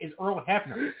back is Earl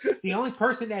Hebner. The only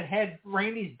person that had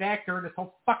Randy's back during this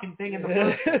whole fucking thing in the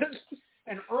first place.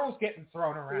 And Earl's getting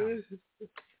thrown around.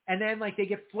 And then, they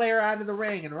get Flair out of the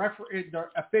ring, and the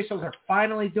officials are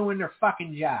finally doing their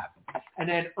fucking job. And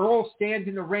then Earl stands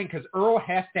in the ring because Earl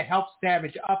has to help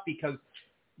Savage up because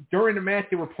during the match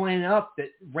they were playing up that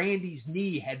Randy's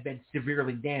knee had been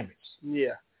severely damaged.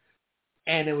 Yeah.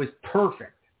 And it was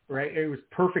perfect, right? It was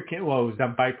perfect. Well, it was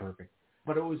done by Perfect.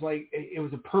 But it was it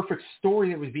was a perfect story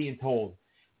that was being told.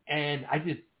 And I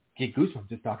just get goosebumps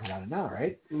just talking about it now,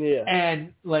 right? Yeah.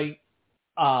 And,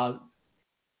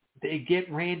 they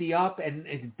get Randy up, and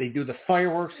they do the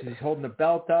fireworks, and he's holding the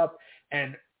belt up,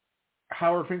 and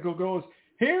Howard Finkel goes,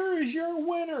 "Here is your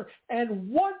winner, and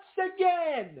once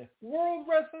again, World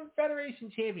Wrestling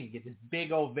Federation champion." You get this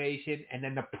big ovation, and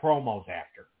then the promos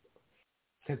after.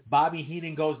 Because Bobby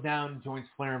Heenan goes down and joins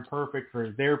Flair and Perfect for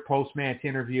their post-match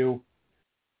interview,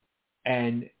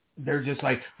 and they're just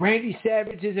like, Randy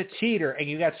Savage is a cheater, and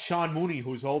you got Sean Mooney,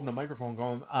 who's holding the microphone,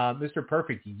 going, Mr.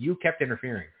 Perfect, you kept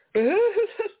interfering.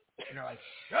 And they're like,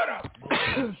 shut up.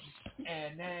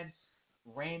 And then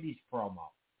Randy's promo.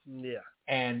 Yeah.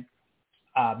 And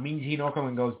Mean Gene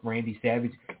Okerlund goes, Randy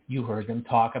Savage, you heard them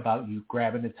talk about you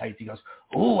grabbing the tights. He goes,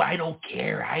 oh, I don't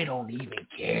care. I don't even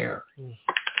care.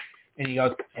 And he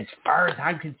goes, as far as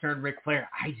I'm concerned, Ric Flair,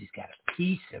 I just got a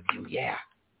piece of you, yeah.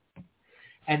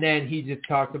 And then he just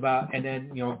talks about, and then,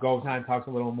 goes on, talks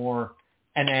a little more.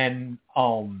 And then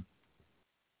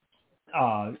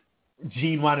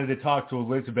Gene wanted to talk to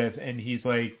Elizabeth, and he's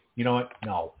like, you know what?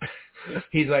 No.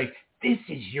 He's like, this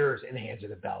is yours, and hands her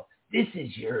the belt. This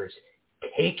is yours.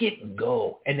 Take it and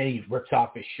go. And then he rips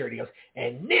off his shirt. He goes,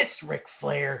 and this, Ric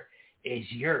Flair, is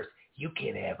yours. You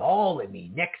can have all of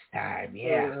me next time.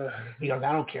 Yeah. He goes,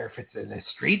 I don't care if it's in a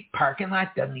street parking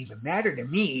lot. Doesn't even matter to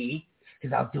me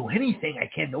because I'll do anything I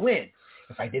can to win.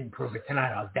 If I didn't prove it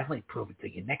tonight, I'll definitely prove it to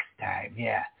you next time.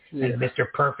 Yeah. And Mr.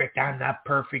 Perfect, I'm not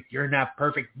perfect. You're not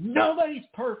perfect. Nobody's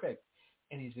perfect.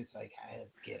 And he's just like, I'll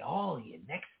get all of you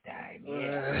next time.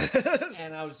 Yeah.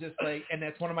 And I was just like, and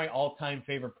that's one of my all-time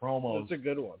favorite promos. That's a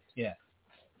good one. Yeah.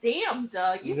 Damn,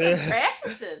 Doug, you've been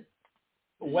practicing.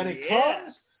 When it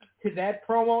comes to that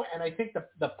promo, and I think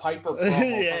the Piper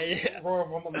promo, Royal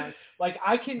Rumble match,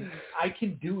 I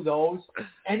can do those.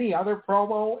 Any other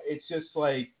promo, it's just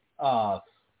like,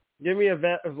 give me a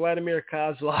Vladimir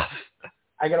Kozlov.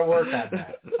 I got to work on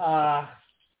that.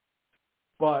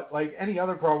 But any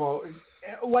other promo,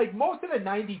 most of the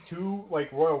 '92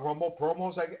 Royal Rumble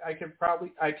promos, I can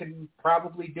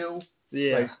probably do.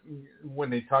 Yeah. When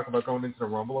they talk about going into the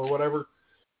Rumble or whatever.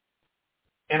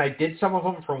 And I did some of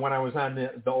them from when I was on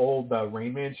the old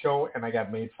Rain Man show, and I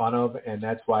got made fun of, and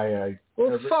that's why I.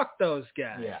 Well, fuck those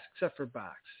guys. Yeah. Except for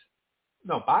Box.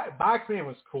 No, Boxman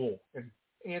was cool, and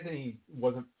Anthony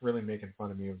wasn't really making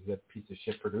fun of me. It was that piece of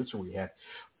shit producer we had.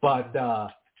 But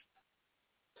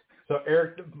so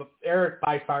Eric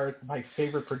by far is my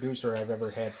favorite producer I've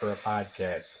ever had for a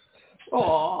podcast.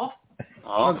 Aww.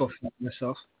 I'll go fuck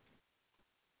myself.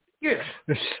 You're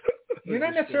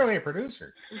not necessarily a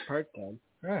producer. I'm part-time.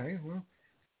 Right. Well,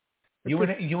 you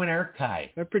and Eric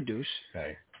Ty. I produce.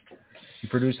 Okay. You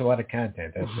produce a lot of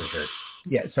content, that's for sure.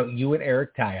 Yeah. So you and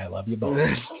Eric Ty, I love you both.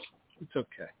 It's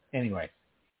okay. Anyway.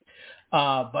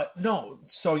 But no.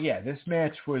 So yeah, this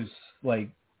match was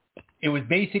it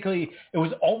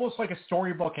was almost like a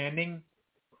storybook ending.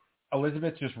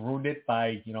 Elizabeth just ruined it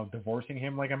by divorcing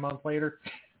him a month later.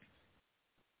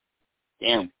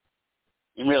 Damn.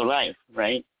 In real life,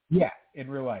 right? Yeah, in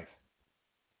real life.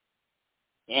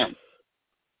 Damn.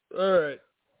 All right.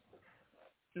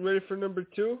 You ready for number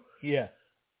 2? Yeah.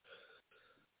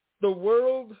 The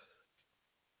World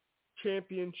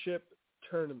Championship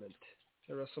Tournament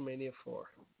at WrestleMania 4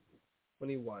 when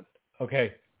he won.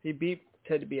 Okay. He beat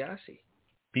Ted DiBiase.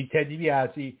 Beat Ted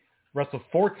DiBiase. Wrestled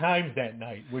 4 times that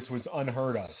night, which was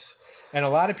unheard of. And a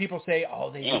lot of people say,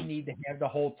 oh, they didn't need to have the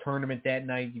whole tournament that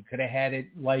night. You could have had it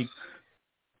like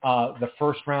the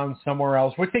first round somewhere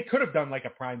else, which they could have done like a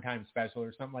primetime special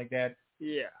or something like that.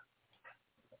 Yeah.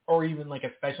 Or even like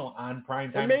a special on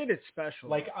primetime. They made it special.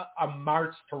 Like a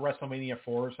March to WrestleMania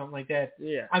 4 or something like that.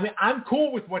 Yeah. I mean, I'm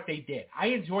cool with what they did. I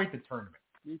enjoyed the tournament.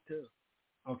 Me too.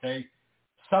 Okay?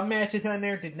 Some matches on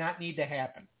there did not need to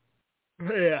happen.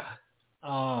 Yeah.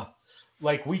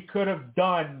 Like we could have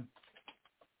done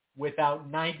without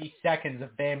 90 seconds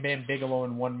of Bam Bam Bigelow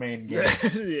in one-man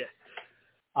game.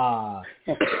 Yeah.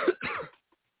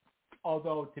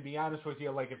 Although, to be honest with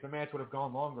you, like if the match would have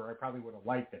gone longer, I probably would have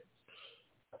liked it.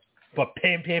 But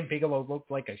Bam Bam Bigelow looked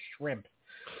like a shrimp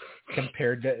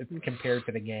compared to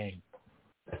the gang.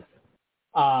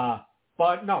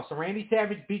 But no, so Randy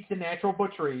Savage beats the Natural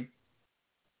Butch Reed,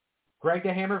 Greg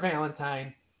the Hammer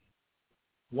Valentine,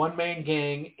 One Man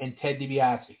Gang, and Ted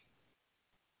DiBiase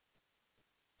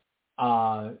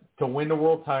to win the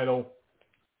world title.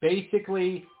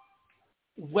 Basically,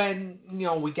 when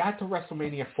we got to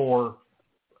WrestleMania 4,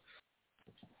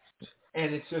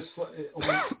 and it's just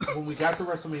when we got to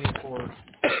WrestleMania 4,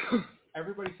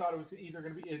 everybody thought it was either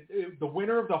going to be the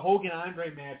winner of the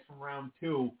Hogan-Andre match from round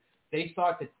 2. They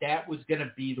thought that was going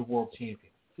to be the world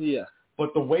champion. Yeah.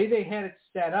 But the way they had it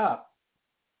set up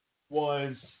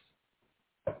was,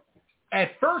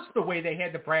 at first, the way they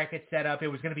had the bracket set up, it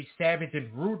was going to be Savage and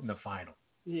Rude in the final.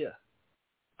 Yeah.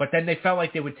 But then they felt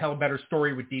like they would tell a better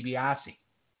story with DiBiase.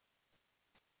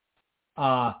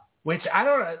 Which I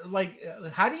don't know, like,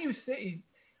 how do you say?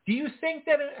 Do you think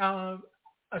that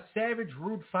a Savage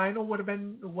Rude final would have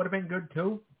been good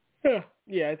too?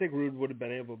 Yeah, I think Rude would have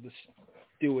been able to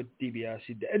do what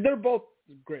DiBiase did. And they're both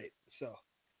great, so.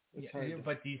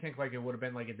 But do you think like it would have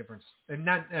been like a different,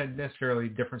 not necessarily a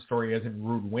different story as in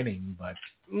Rude winning, but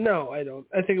no, I don't.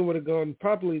 I think it would have gone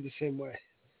probably the same way.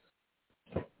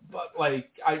 But like,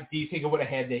 do you think it would have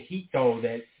had the heat though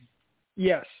that?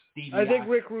 Yes, DiBiase. I think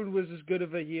Rick Rude was as good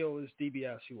of a heel as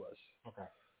DiBiase was. Okay.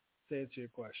 To answer your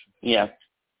question. Yeah.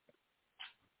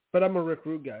 But I'm a Rick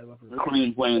Rude guy. I love Rick Rude.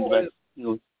 Rude winning the best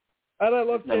heels. And I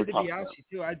love Never Ted talked DiBiase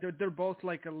too. They're both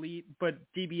like elite, but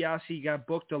DiBiase got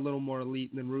booked a little more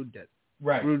elite than Rude did.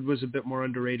 Right. Rude was a bit more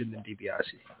underrated than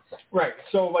DiBiase. Right.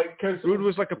 So like, because Rude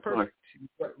was like a perfect,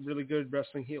 really good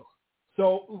wrestling heel.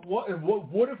 So what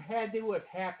would have had to have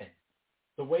happened?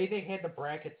 The way they had the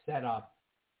bracket set up,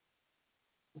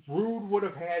 Rude would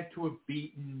have had to have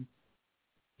beaten.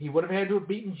 He would have had to have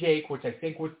beaten Jake, which I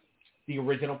think was the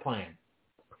original plan.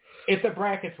 If the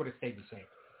brackets would have stayed the same.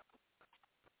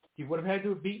 He would have had to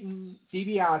have beaten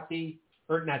DiBiase,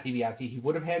 or not DiBiase. He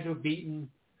would have had to have beaten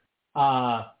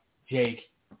Jake.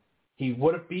 He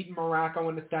would have beaten Morocco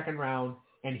in the second round,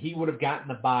 and he would have gotten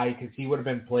the bye because he would have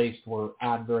been placed where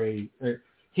Andre.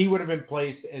 He would have been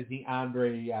placed as the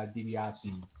Andre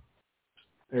DiBiase,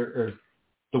 or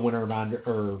the winner of Andre,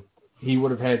 or he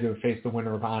would have had to have faced the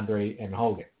winner of Andre and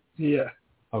Hogan. Yeah.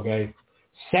 Okay.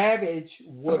 Savage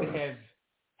would have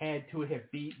had to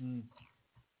have beaten.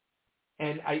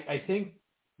 And I think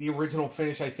the original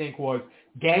finish, I think, was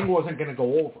Gang wasn't going to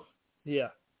go over. Yeah.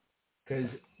 Because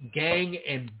Gang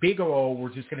and Bigelow were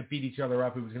just going to beat each other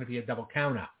up. It was going to be a double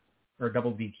count-out or a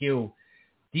double DQ.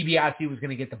 DiBiase was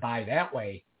going to get the bye that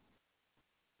way.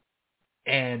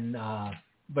 And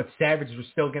but Savage was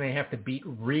still going to have to beat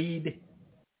Reed,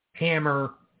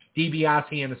 Hammer,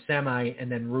 DiBiase in a semi,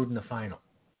 and then Rude in the final.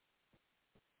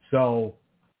 So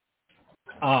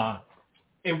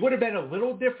it would have been a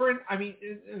little different. I mean,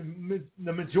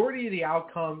 the majority of the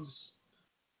outcomes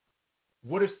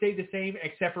would have stayed the same,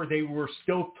 except for they were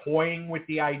still toying with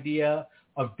the idea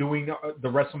of doing the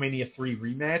WrestleMania 3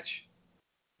 rematch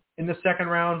in the second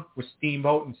round with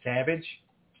Steamboat and Savage,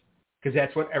 because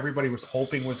that's what everybody was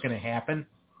hoping was going to happen.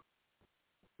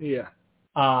 Yeah.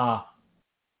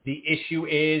 The issue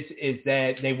is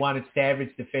that they wanted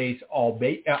Savage to face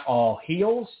all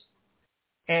heels.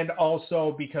 And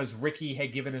also because Ricky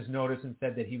had given his notice and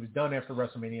said that he was done after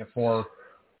WrestleMania 4,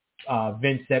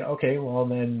 Vince said, okay, well,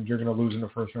 then you're going to lose in the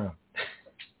first round.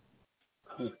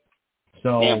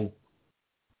 So,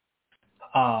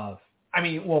 I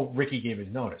mean, well, Ricky gave his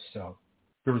notice, so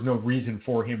there was no reason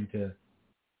for him to.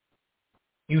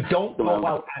 You don't go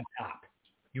out on top.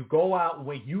 You go out,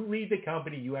 when you leave the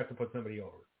company, you have to put somebody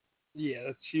over. Yeah,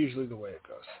 that's usually the way it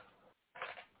goes.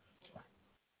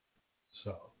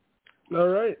 So. All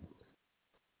right.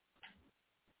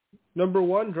 Number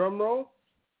 1, drum roll.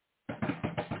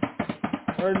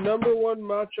 Our number 1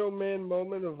 Macho Man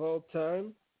moment of all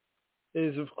time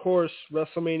is, of course,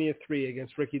 WrestleMania 3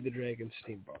 against Ricky the Dragon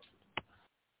Steamboat.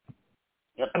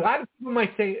 Yep. A lot of people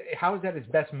might say, how is that his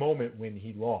best moment when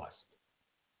he lost?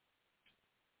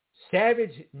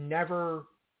 Savage's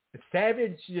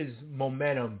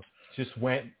momentum just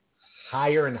went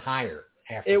higher and higher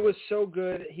after. It was so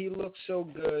good. He looked so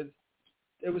good.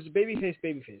 It was babyface,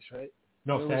 right?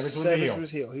 No, Savage was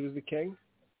heel. He was the king?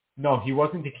 No, he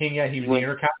wasn't the king yet. He was the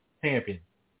Intercontinental Champion.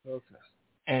 Okay.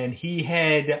 And he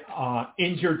had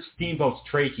injured Steamboat's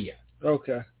trachea.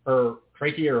 Okay. Or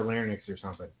trachea or larynx or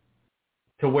something.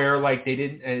 To where, like, they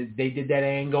did that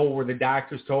angle where the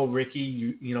doctors told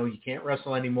Ricky, you know, you can't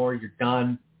wrestle anymore. You're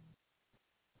done.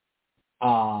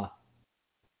 But,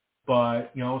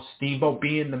 you know, Steamboat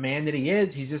being the man that he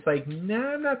is, he's just like,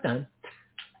 nah, I'm not done.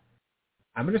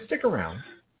 I'm going to stick around.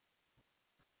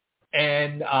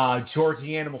 And George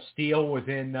the Animal Steel was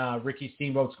in Ricky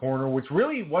Steamboat's corner, which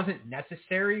really wasn't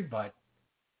necessary, but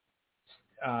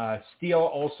Steel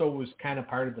also was kind of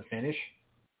part of the finish.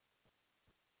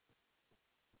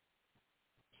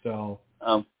 So.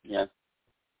 Yeah.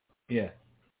 Yeah.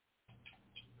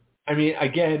 I mean,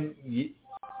 again,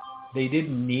 they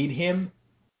didn't need him.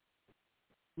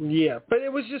 Yeah, but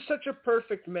it was just such a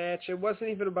perfect match. It wasn't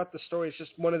even about the story. It's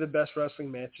just one of the best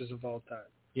wrestling matches of all time.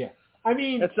 Yeah. I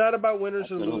mean, it's not about winners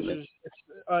or absolutely. losers. It's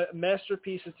a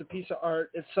masterpiece. It's a piece of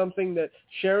art. It's something that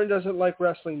Sharon doesn't like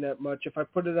wrestling that much. If I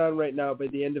put it on right now, by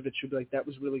the end of it, she'll be like, that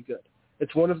was really good.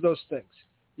 It's one of those things.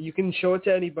 You can show it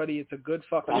to anybody. It's a good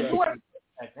fucking wrestling.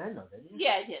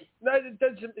 Yeah, I did. No, it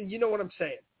doesn't, you know what I'm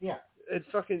saying. Yeah.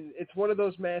 It's one of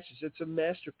those matches. It's a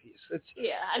masterpiece.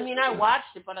 Yeah, I mean, I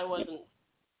watched it, but I wasn't.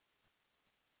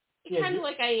 Kind of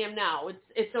like I am now.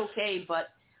 It's okay, but.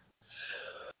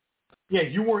 Yeah,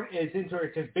 you weren't as into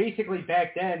it because basically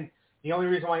back then, the only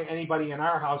reason why anybody in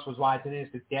our house was watching it is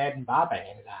because Dad and Baba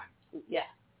had it on. Yeah.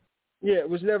 Yeah, it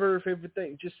was never a favorite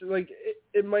thing. Just like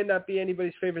it might not be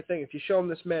anybody's favorite thing. If you show them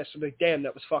this match, they'll be like, "Damn,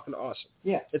 that was fucking awesome."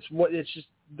 Yeah, it's just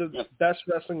the best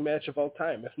wrestling match of all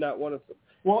time, if not one of them.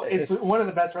 Well, it's one of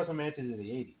the best wrestling matches of the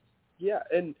 '80s. Yeah,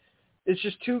 and it's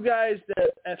just two guys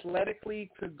that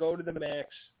athletically could go to the max.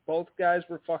 Both guys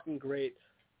were fucking great.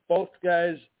 Both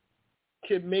guys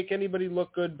could make anybody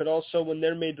look good, but also when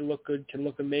they're made to look good, can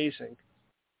look amazing.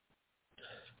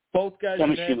 Both guys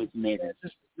was amazing.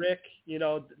 Rick, you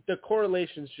know, the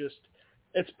correlation's just,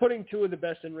 it's putting two of the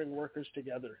best in-ring workers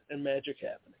together and magic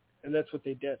happening. And that's what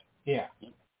they did. Yeah.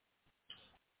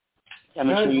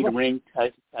 Chemistry, the ring,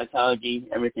 psychology,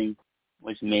 everything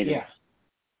was amazing. Yeah.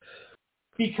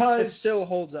 Because it still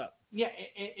holds up. Yeah,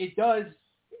 it does.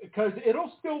 Because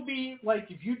it'll still be, like,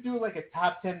 if you do, like, a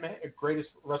top 10 greatest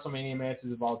WrestleMania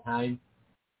matches of all time,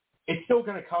 it's still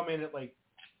going to come in at, like,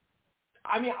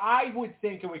 I mean, I would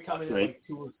think it would come in at, like,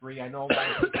 2 or 3. I know people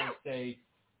would say,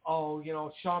 oh, you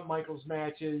know, Shawn Michaels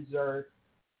matches are,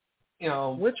 you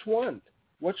know. Which one?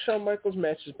 What Shawn Michaels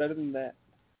match is better than that?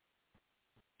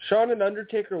 Shawn and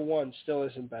Undertaker 1 still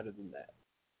isn't better than that.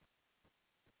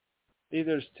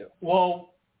 Neither's 2.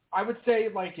 Well, I would say,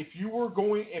 like,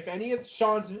 if any of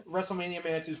Shawn's WrestleMania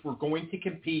matches were going to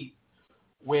compete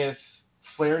with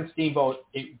Flair and Steamboat,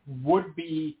 it would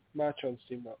be Macho and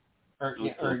Steamboat.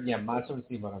 Macho and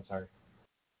Steamboat, I'm sorry.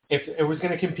 If it was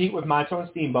going to compete with Macho and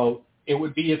Steamboat, it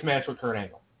would be his match with Kurt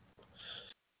Angle.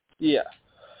 Yeah.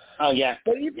 Oh, yeah.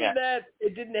 But even that,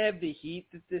 it didn't have the heat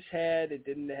that this had. It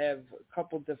didn't have a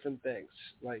couple different things.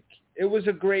 Like, it was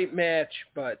a great match,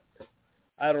 but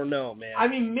I don't know, man. I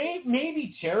mean,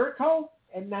 maybe Jericho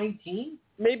at 19?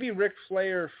 Maybe Ric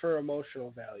Flair for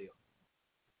emotional value.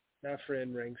 Not for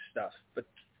in-ring stuff, but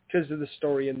because of the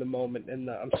story in the moment and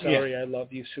the I'm sorry, I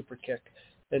love you super kick.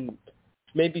 And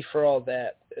maybe for all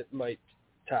that, it might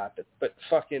top it. But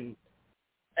fucking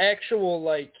actual,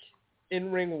 like,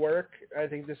 in-ring work, I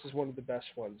think this is one of the best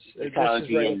ones. This is right up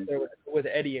there with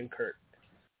Eddie and Kurt.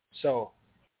 So,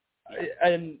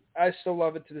 and I still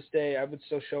love it to this day. I would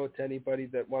still show it to anybody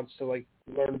that wants to, like,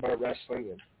 learn about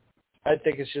wrestling. And I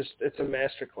think it's a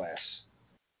masterclass.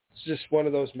 It's just one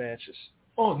of those matches.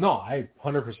 Oh, no, I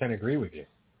 100% agree with you.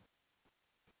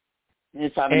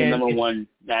 It's probably the number one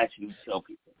match you show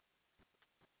people.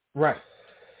 Right.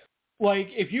 Like,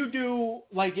 if you do,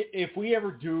 like, if we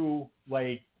ever do,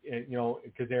 like, you know,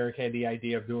 because Eric had the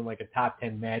idea of doing, like, a top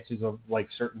 10 matches of, like,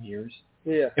 certain years.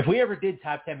 Yeah. If we ever did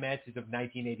top 10 matches of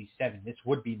 1987, this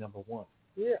would be number one.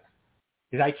 Yeah.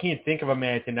 Because I can't think of a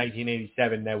match in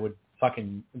 1987 that would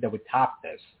top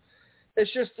this.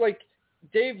 It's just like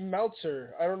Dave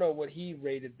Meltzer, I don't know what he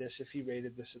rated this, if he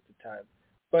rated this at the time.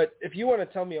 But if you want to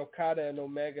tell me Okada and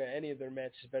Omega, any of their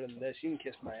matches better than this, you can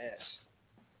kiss my ass.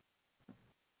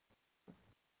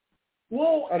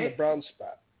 Well, on the brown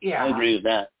spot. Yeah. I agree with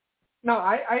that. No,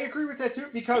 I agree with that too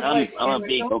because I'm a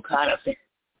big Okada fan.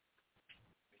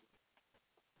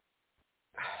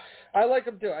 I like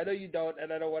him too. I know you don't,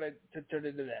 and I don't want to turn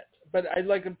into that. But I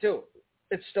like him too.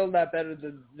 It's still not better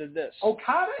than this.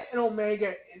 Okada and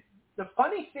Omega, the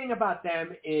funny thing about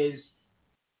them is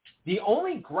the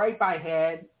only gripe I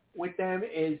had with them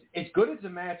is as good as the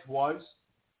match was,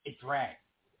 it dragged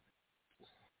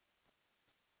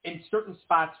in certain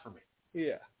spots for me.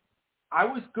 Yeah. I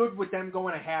was good with them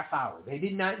going a half hour. They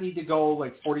did not need to go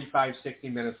like 45, 60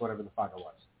 minutes, whatever the fuck it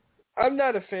was. I'm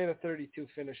not a fan of 32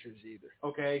 finishers either.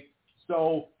 Okay?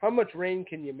 So how much rain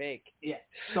can you make? Yeah.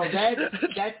 So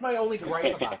that's my only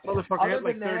gripe about it. Motherfucker had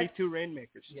like 32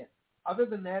 rainmakers. Yeah. Other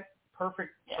than that,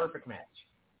 perfect match.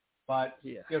 But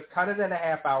cut it at a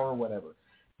half hour or whatever.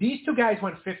 These two guys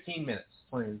went 15 minutes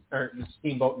playing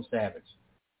Steamboat and Savage.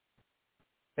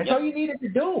 That's all you needed to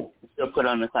do. Still put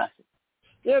on the classic.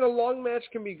 Yeah, the long match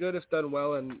can be good if done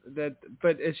well,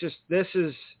 but it's just this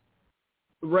is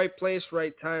right place,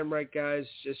 right time, right guys.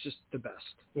 It's just the best.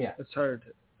 Yeah, it's hard,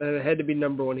 and it had to be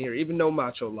number one here, even though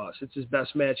Macho lost. It's his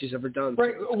best match he's ever done.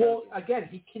 Right. Well, again,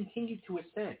 he continued to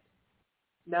ascend.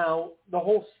 Now the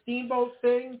whole Steamboat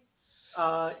thing,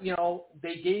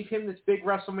 they gave him this big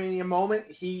WrestleMania moment.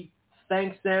 He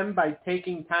thanks them by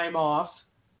taking time off.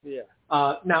 Yeah.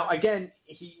 Now again,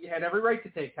 he had every right to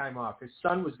take time off. His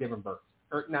son was giving birth.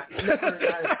 Or not.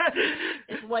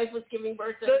 His wife was giving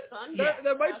birth to his son? That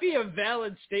might be a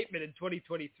valid statement in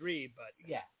 2023, but...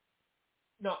 Yeah.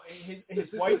 No, his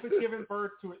wife was giving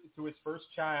birth to his first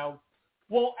child.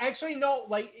 Well, actually, no.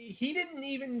 Like, he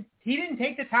didn't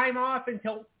take the time off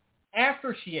until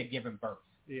after she had given birth.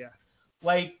 Yeah.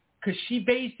 Like, because she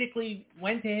basically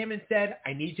went to him and said,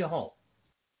 I need you home.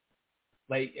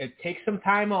 Like, take some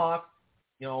time off,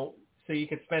 so you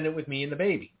could spend it with me and the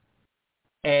baby.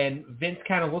 And Vince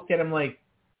kind of looked at him like,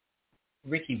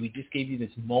 Ricky, we just gave you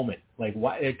this moment. Like,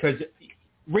 why? Because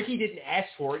Ricky didn't ask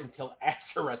for it until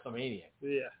after WrestleMania.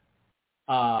 Yeah.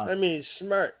 I mean, he's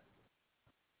smart.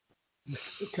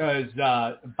 Because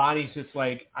Bonnie's just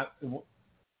like,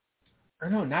 or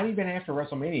no, not even after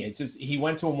WrestleMania. It's just he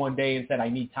went to him one day and said, I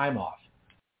need time off.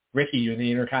 Ricky, you're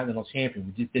the Intercontinental Champion.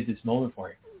 We just did this moment for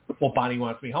you. Well, Bonnie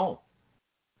wants me home.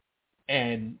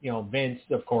 And, Vince,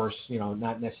 of course,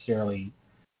 not necessarily...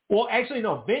 Well, actually,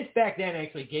 no. Vince back then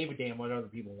actually gave a damn what other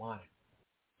people wanted.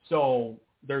 So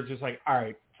they're just like, all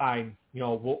right, fine.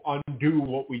 We'll undo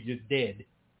what we just did.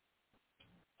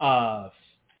 And,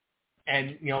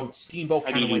 Steamboat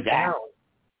kind of went down.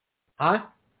 Huh?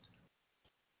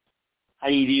 How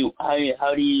do you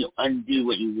undo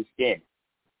what you just did?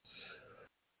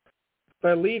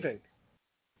 By leaving.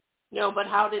 No, but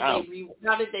how did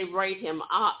they write him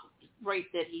up? Right,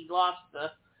 that he lost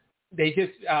the... They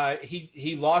just,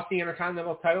 he lost the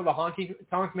Intercontinental title to Honky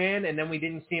Tonk Man, and then we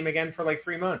didn't see him again for like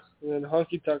 3 months. And then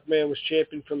Honky Tonk Man was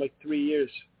champion for like 3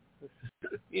 years.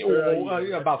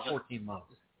 About 14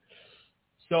 months.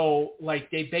 So, like,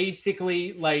 they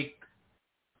basically, like,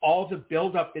 all the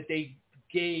build-up that they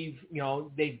gave,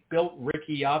 they built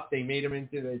Ricky up. They made him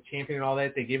into the champion and all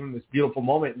that. They gave him this beautiful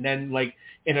moment. And then, like,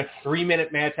 in a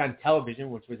 3-minute match on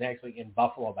television, which was actually in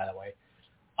Buffalo, by the way,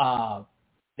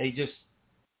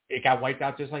 it got wiped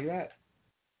out just like that.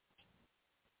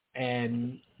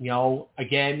 And,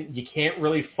 again, you can't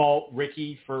really fault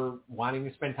Ricky for wanting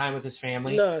to spend time with his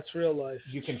family. No, it's real life.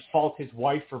 You can fault his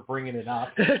wife for bringing it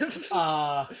up.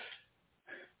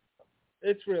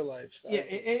 It's real life. Yeah,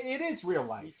 it is real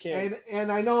life.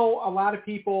 And I know a lot of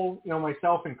people,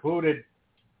 myself included,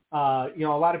 a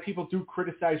lot of people do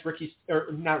criticize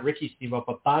not Ricky Steamboat,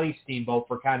 but Bonnie Steamboat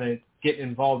for kind of getting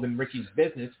involved in Ricky's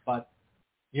business. But,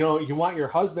 you want your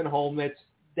husband home.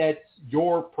 That's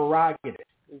your prerogative,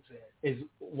 is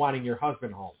wanting your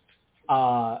husband home.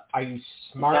 Are you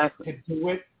smart to do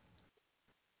it?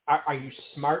 Are you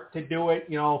smart to do it,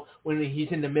 when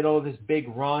he's in the middle of this big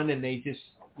run and they just,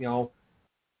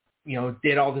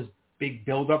 did all this big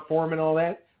build-up for him and all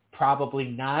that? Probably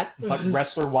not, but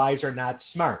wrestler wives are not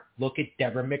smart. Look at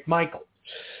Deborah McMichael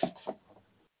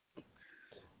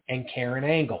and Karen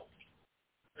Angle.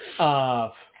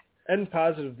 And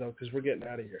positive, though, because we're getting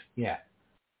out of here. Yeah.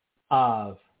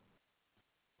 I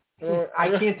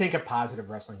can't think of positive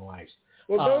wrestling wives.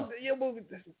 Well,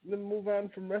 we'll move on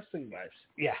from wrestling wives.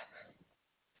 Yeah.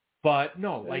 But,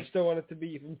 no, I just don't want it to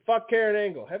be, fuck Karen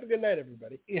Angle. Have a good night,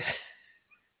 everybody. Yeah.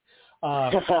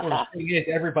 The thing is,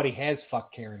 everybody has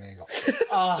fucked Karen Angle.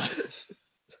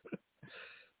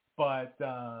 But,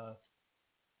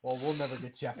 we'll never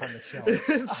get Jeff on the show.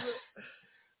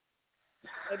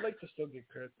 I'd like to still get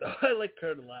Kurt, though. I like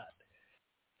Kurt a lot.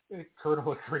 Kurt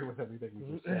will agree with everything we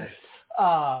just said.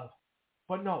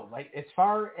 But no, like, as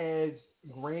far as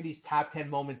Randy's top 10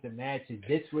 moments in matches,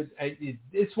 this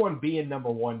one being number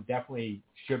one definitely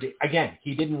should be. Again,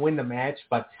 he didn't win the match,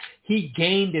 but he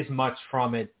gained as much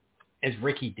from it as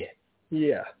Ricky did.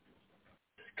 Yeah.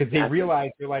 Because they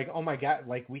realized, they're like, oh my God,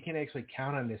 like we can actually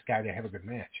count on this guy to have a good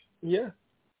match. Yeah.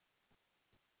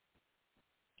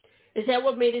 Is that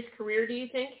what made his career, do you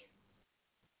think?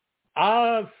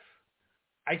 I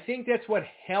think that's what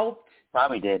helped.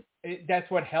 Probably did. That's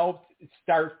what helped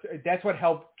start. That's what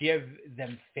helped give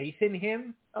them faith in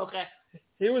him. Okay.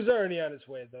 He was already on his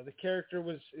way, though. The character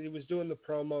he was doing the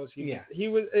promos. He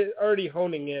was already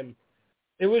honing in.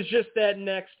 It was just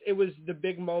it was the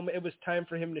big moment. It was time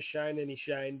for him to shine, and he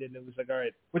shined, and it was like, all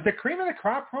right. Was the cream of the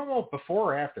crop promo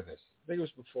before or after this? I think it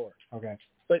was before. Okay.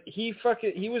 But he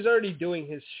was already doing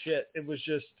his shit. It was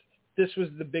just, this was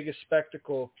the biggest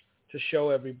spectacle to show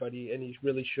everybody, and he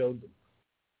really showed them.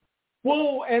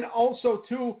 Well, and also,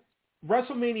 too,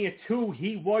 WrestleMania 2,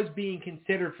 he was being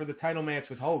considered for the title match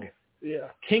with Hogan. Yeah.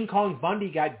 King Kong Bundy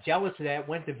got jealous of that,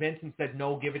 went to Vince and said,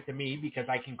 no, give it to me because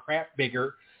I can crap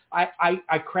bigger.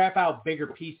 I crap out bigger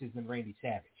pieces than Randy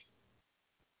Savage.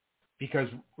 Because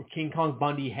King Kong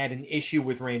Bundy had an issue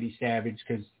with Randy Savage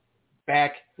because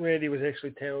Randy was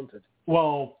actually talented.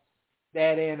 Well,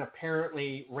 that and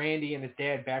apparently Randy and his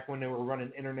dad, back when they were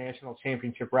running International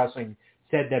Championship Wrestling,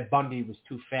 said that Bundy was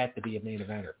too fat to be a main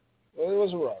eventer. Well, he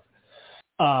wasn't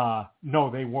wrong. No,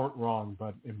 they weren't wrong,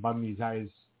 but in Bundy's eyes,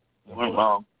 they weren't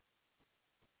wrong.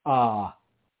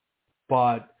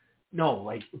 But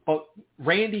no, but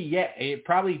Randy, it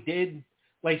probably did.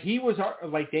 He was,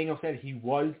 like Daniel said, he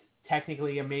was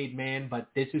technically a made man, but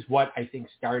this is what I think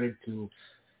started to,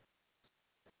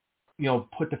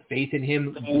 put the faith in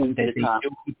him that they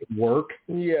knew he could work.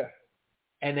 Yeah.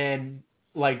 And then,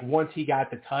 once he got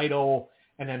the title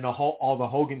and then all the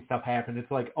Hogan stuff happened,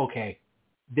 it's like, okay,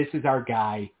 this is our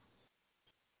guy.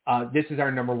 This is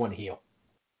our number one heel.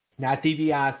 It's not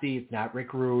DiBiase. It's not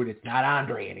Rick Rude. It's not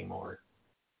Andre anymore.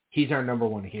 He's our number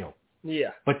one heel.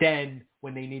 Yeah. But then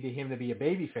when they needed him to be a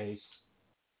babyface,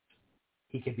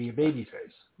 he could be a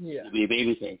babyface. Yeah. Be a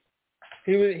babyface.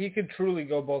 He could truly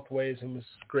go both ways and was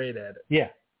great at it. Yeah.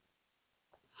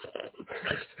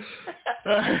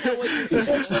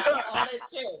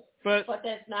 But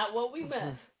that's not what we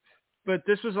meant. But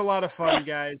this was a lot of fun,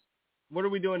 guys. What are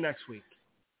we doing next week?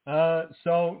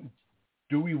 So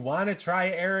do we want to try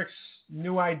Eric's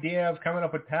new idea of coming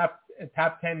up with top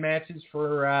 10 matches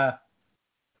for a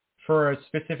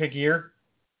specific year?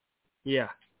 Yeah.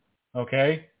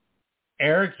 Okay.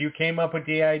 Eric, you came up with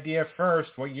the idea first.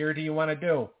 What year do you want to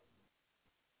do?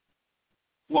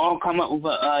 Well, I'll come up with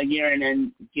a year and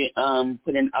then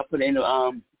put in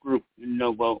a group,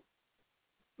 no vote.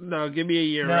 No, give me a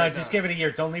year. No, right just now. give it a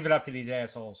year. Don't leave it up to these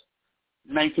assholes.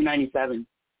 1997.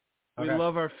 We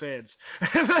love our fans.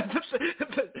 All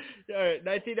right,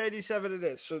 1997 it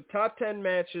is. So top 10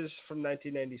 matches from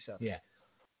 1997. Yeah.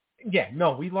 Yeah,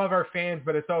 no, we love our fans,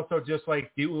 but it's also just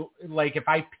if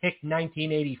I pick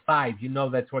 1985,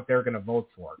 that's what they're going to vote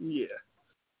for. Yeah.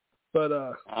 But,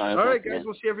 all right, guys,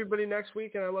 we'll see everybody next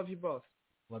week, and I love you both.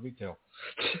 Love you too.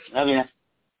 Love ya.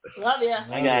 Love ya.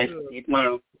 Bye, guys. See you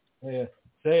tomorrow. Yeah.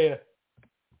 See ya.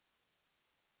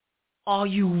 Are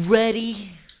you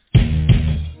ready?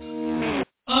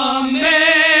 American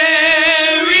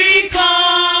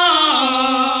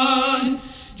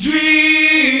Dream.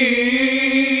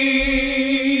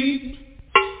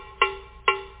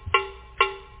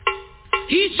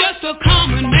 He's just a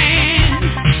common man,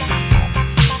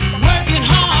 working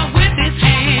hard with his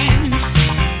hands.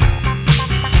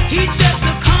 He's just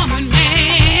a common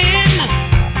man,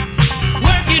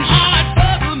 working hard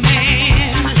for the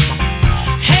man.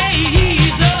 Hey,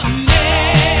 he's American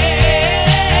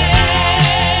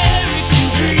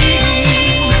Dream.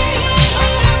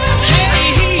 Hey,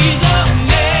 he's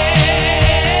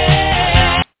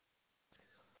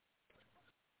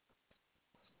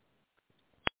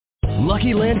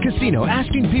Lucky Land Casino,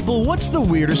 asking people, what's the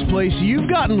weirdest place you've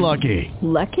gotten lucky?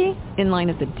 Lucky? In line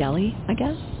at the deli, I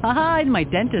guess? Aha, in my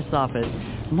dentist's office.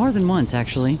 More than once,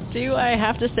 actually. Do I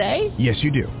have to say? Yes,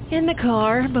 you do. In the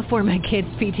car before my kids'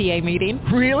 PTA meeting.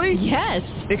 Really? Yes.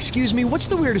 Excuse me, what's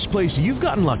the weirdest place you've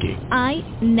gotten lucky? I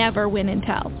never win and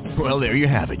tell. Well, there you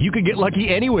have it. You can get lucky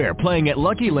anywhere, playing at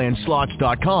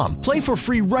LuckyLandSlots.com. Play for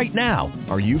free right now.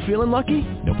 Are you feeling lucky?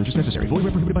 No purchase necessary. Void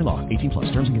where prohibited by law. 18+.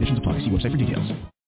 Terms and conditions apply. See website for details.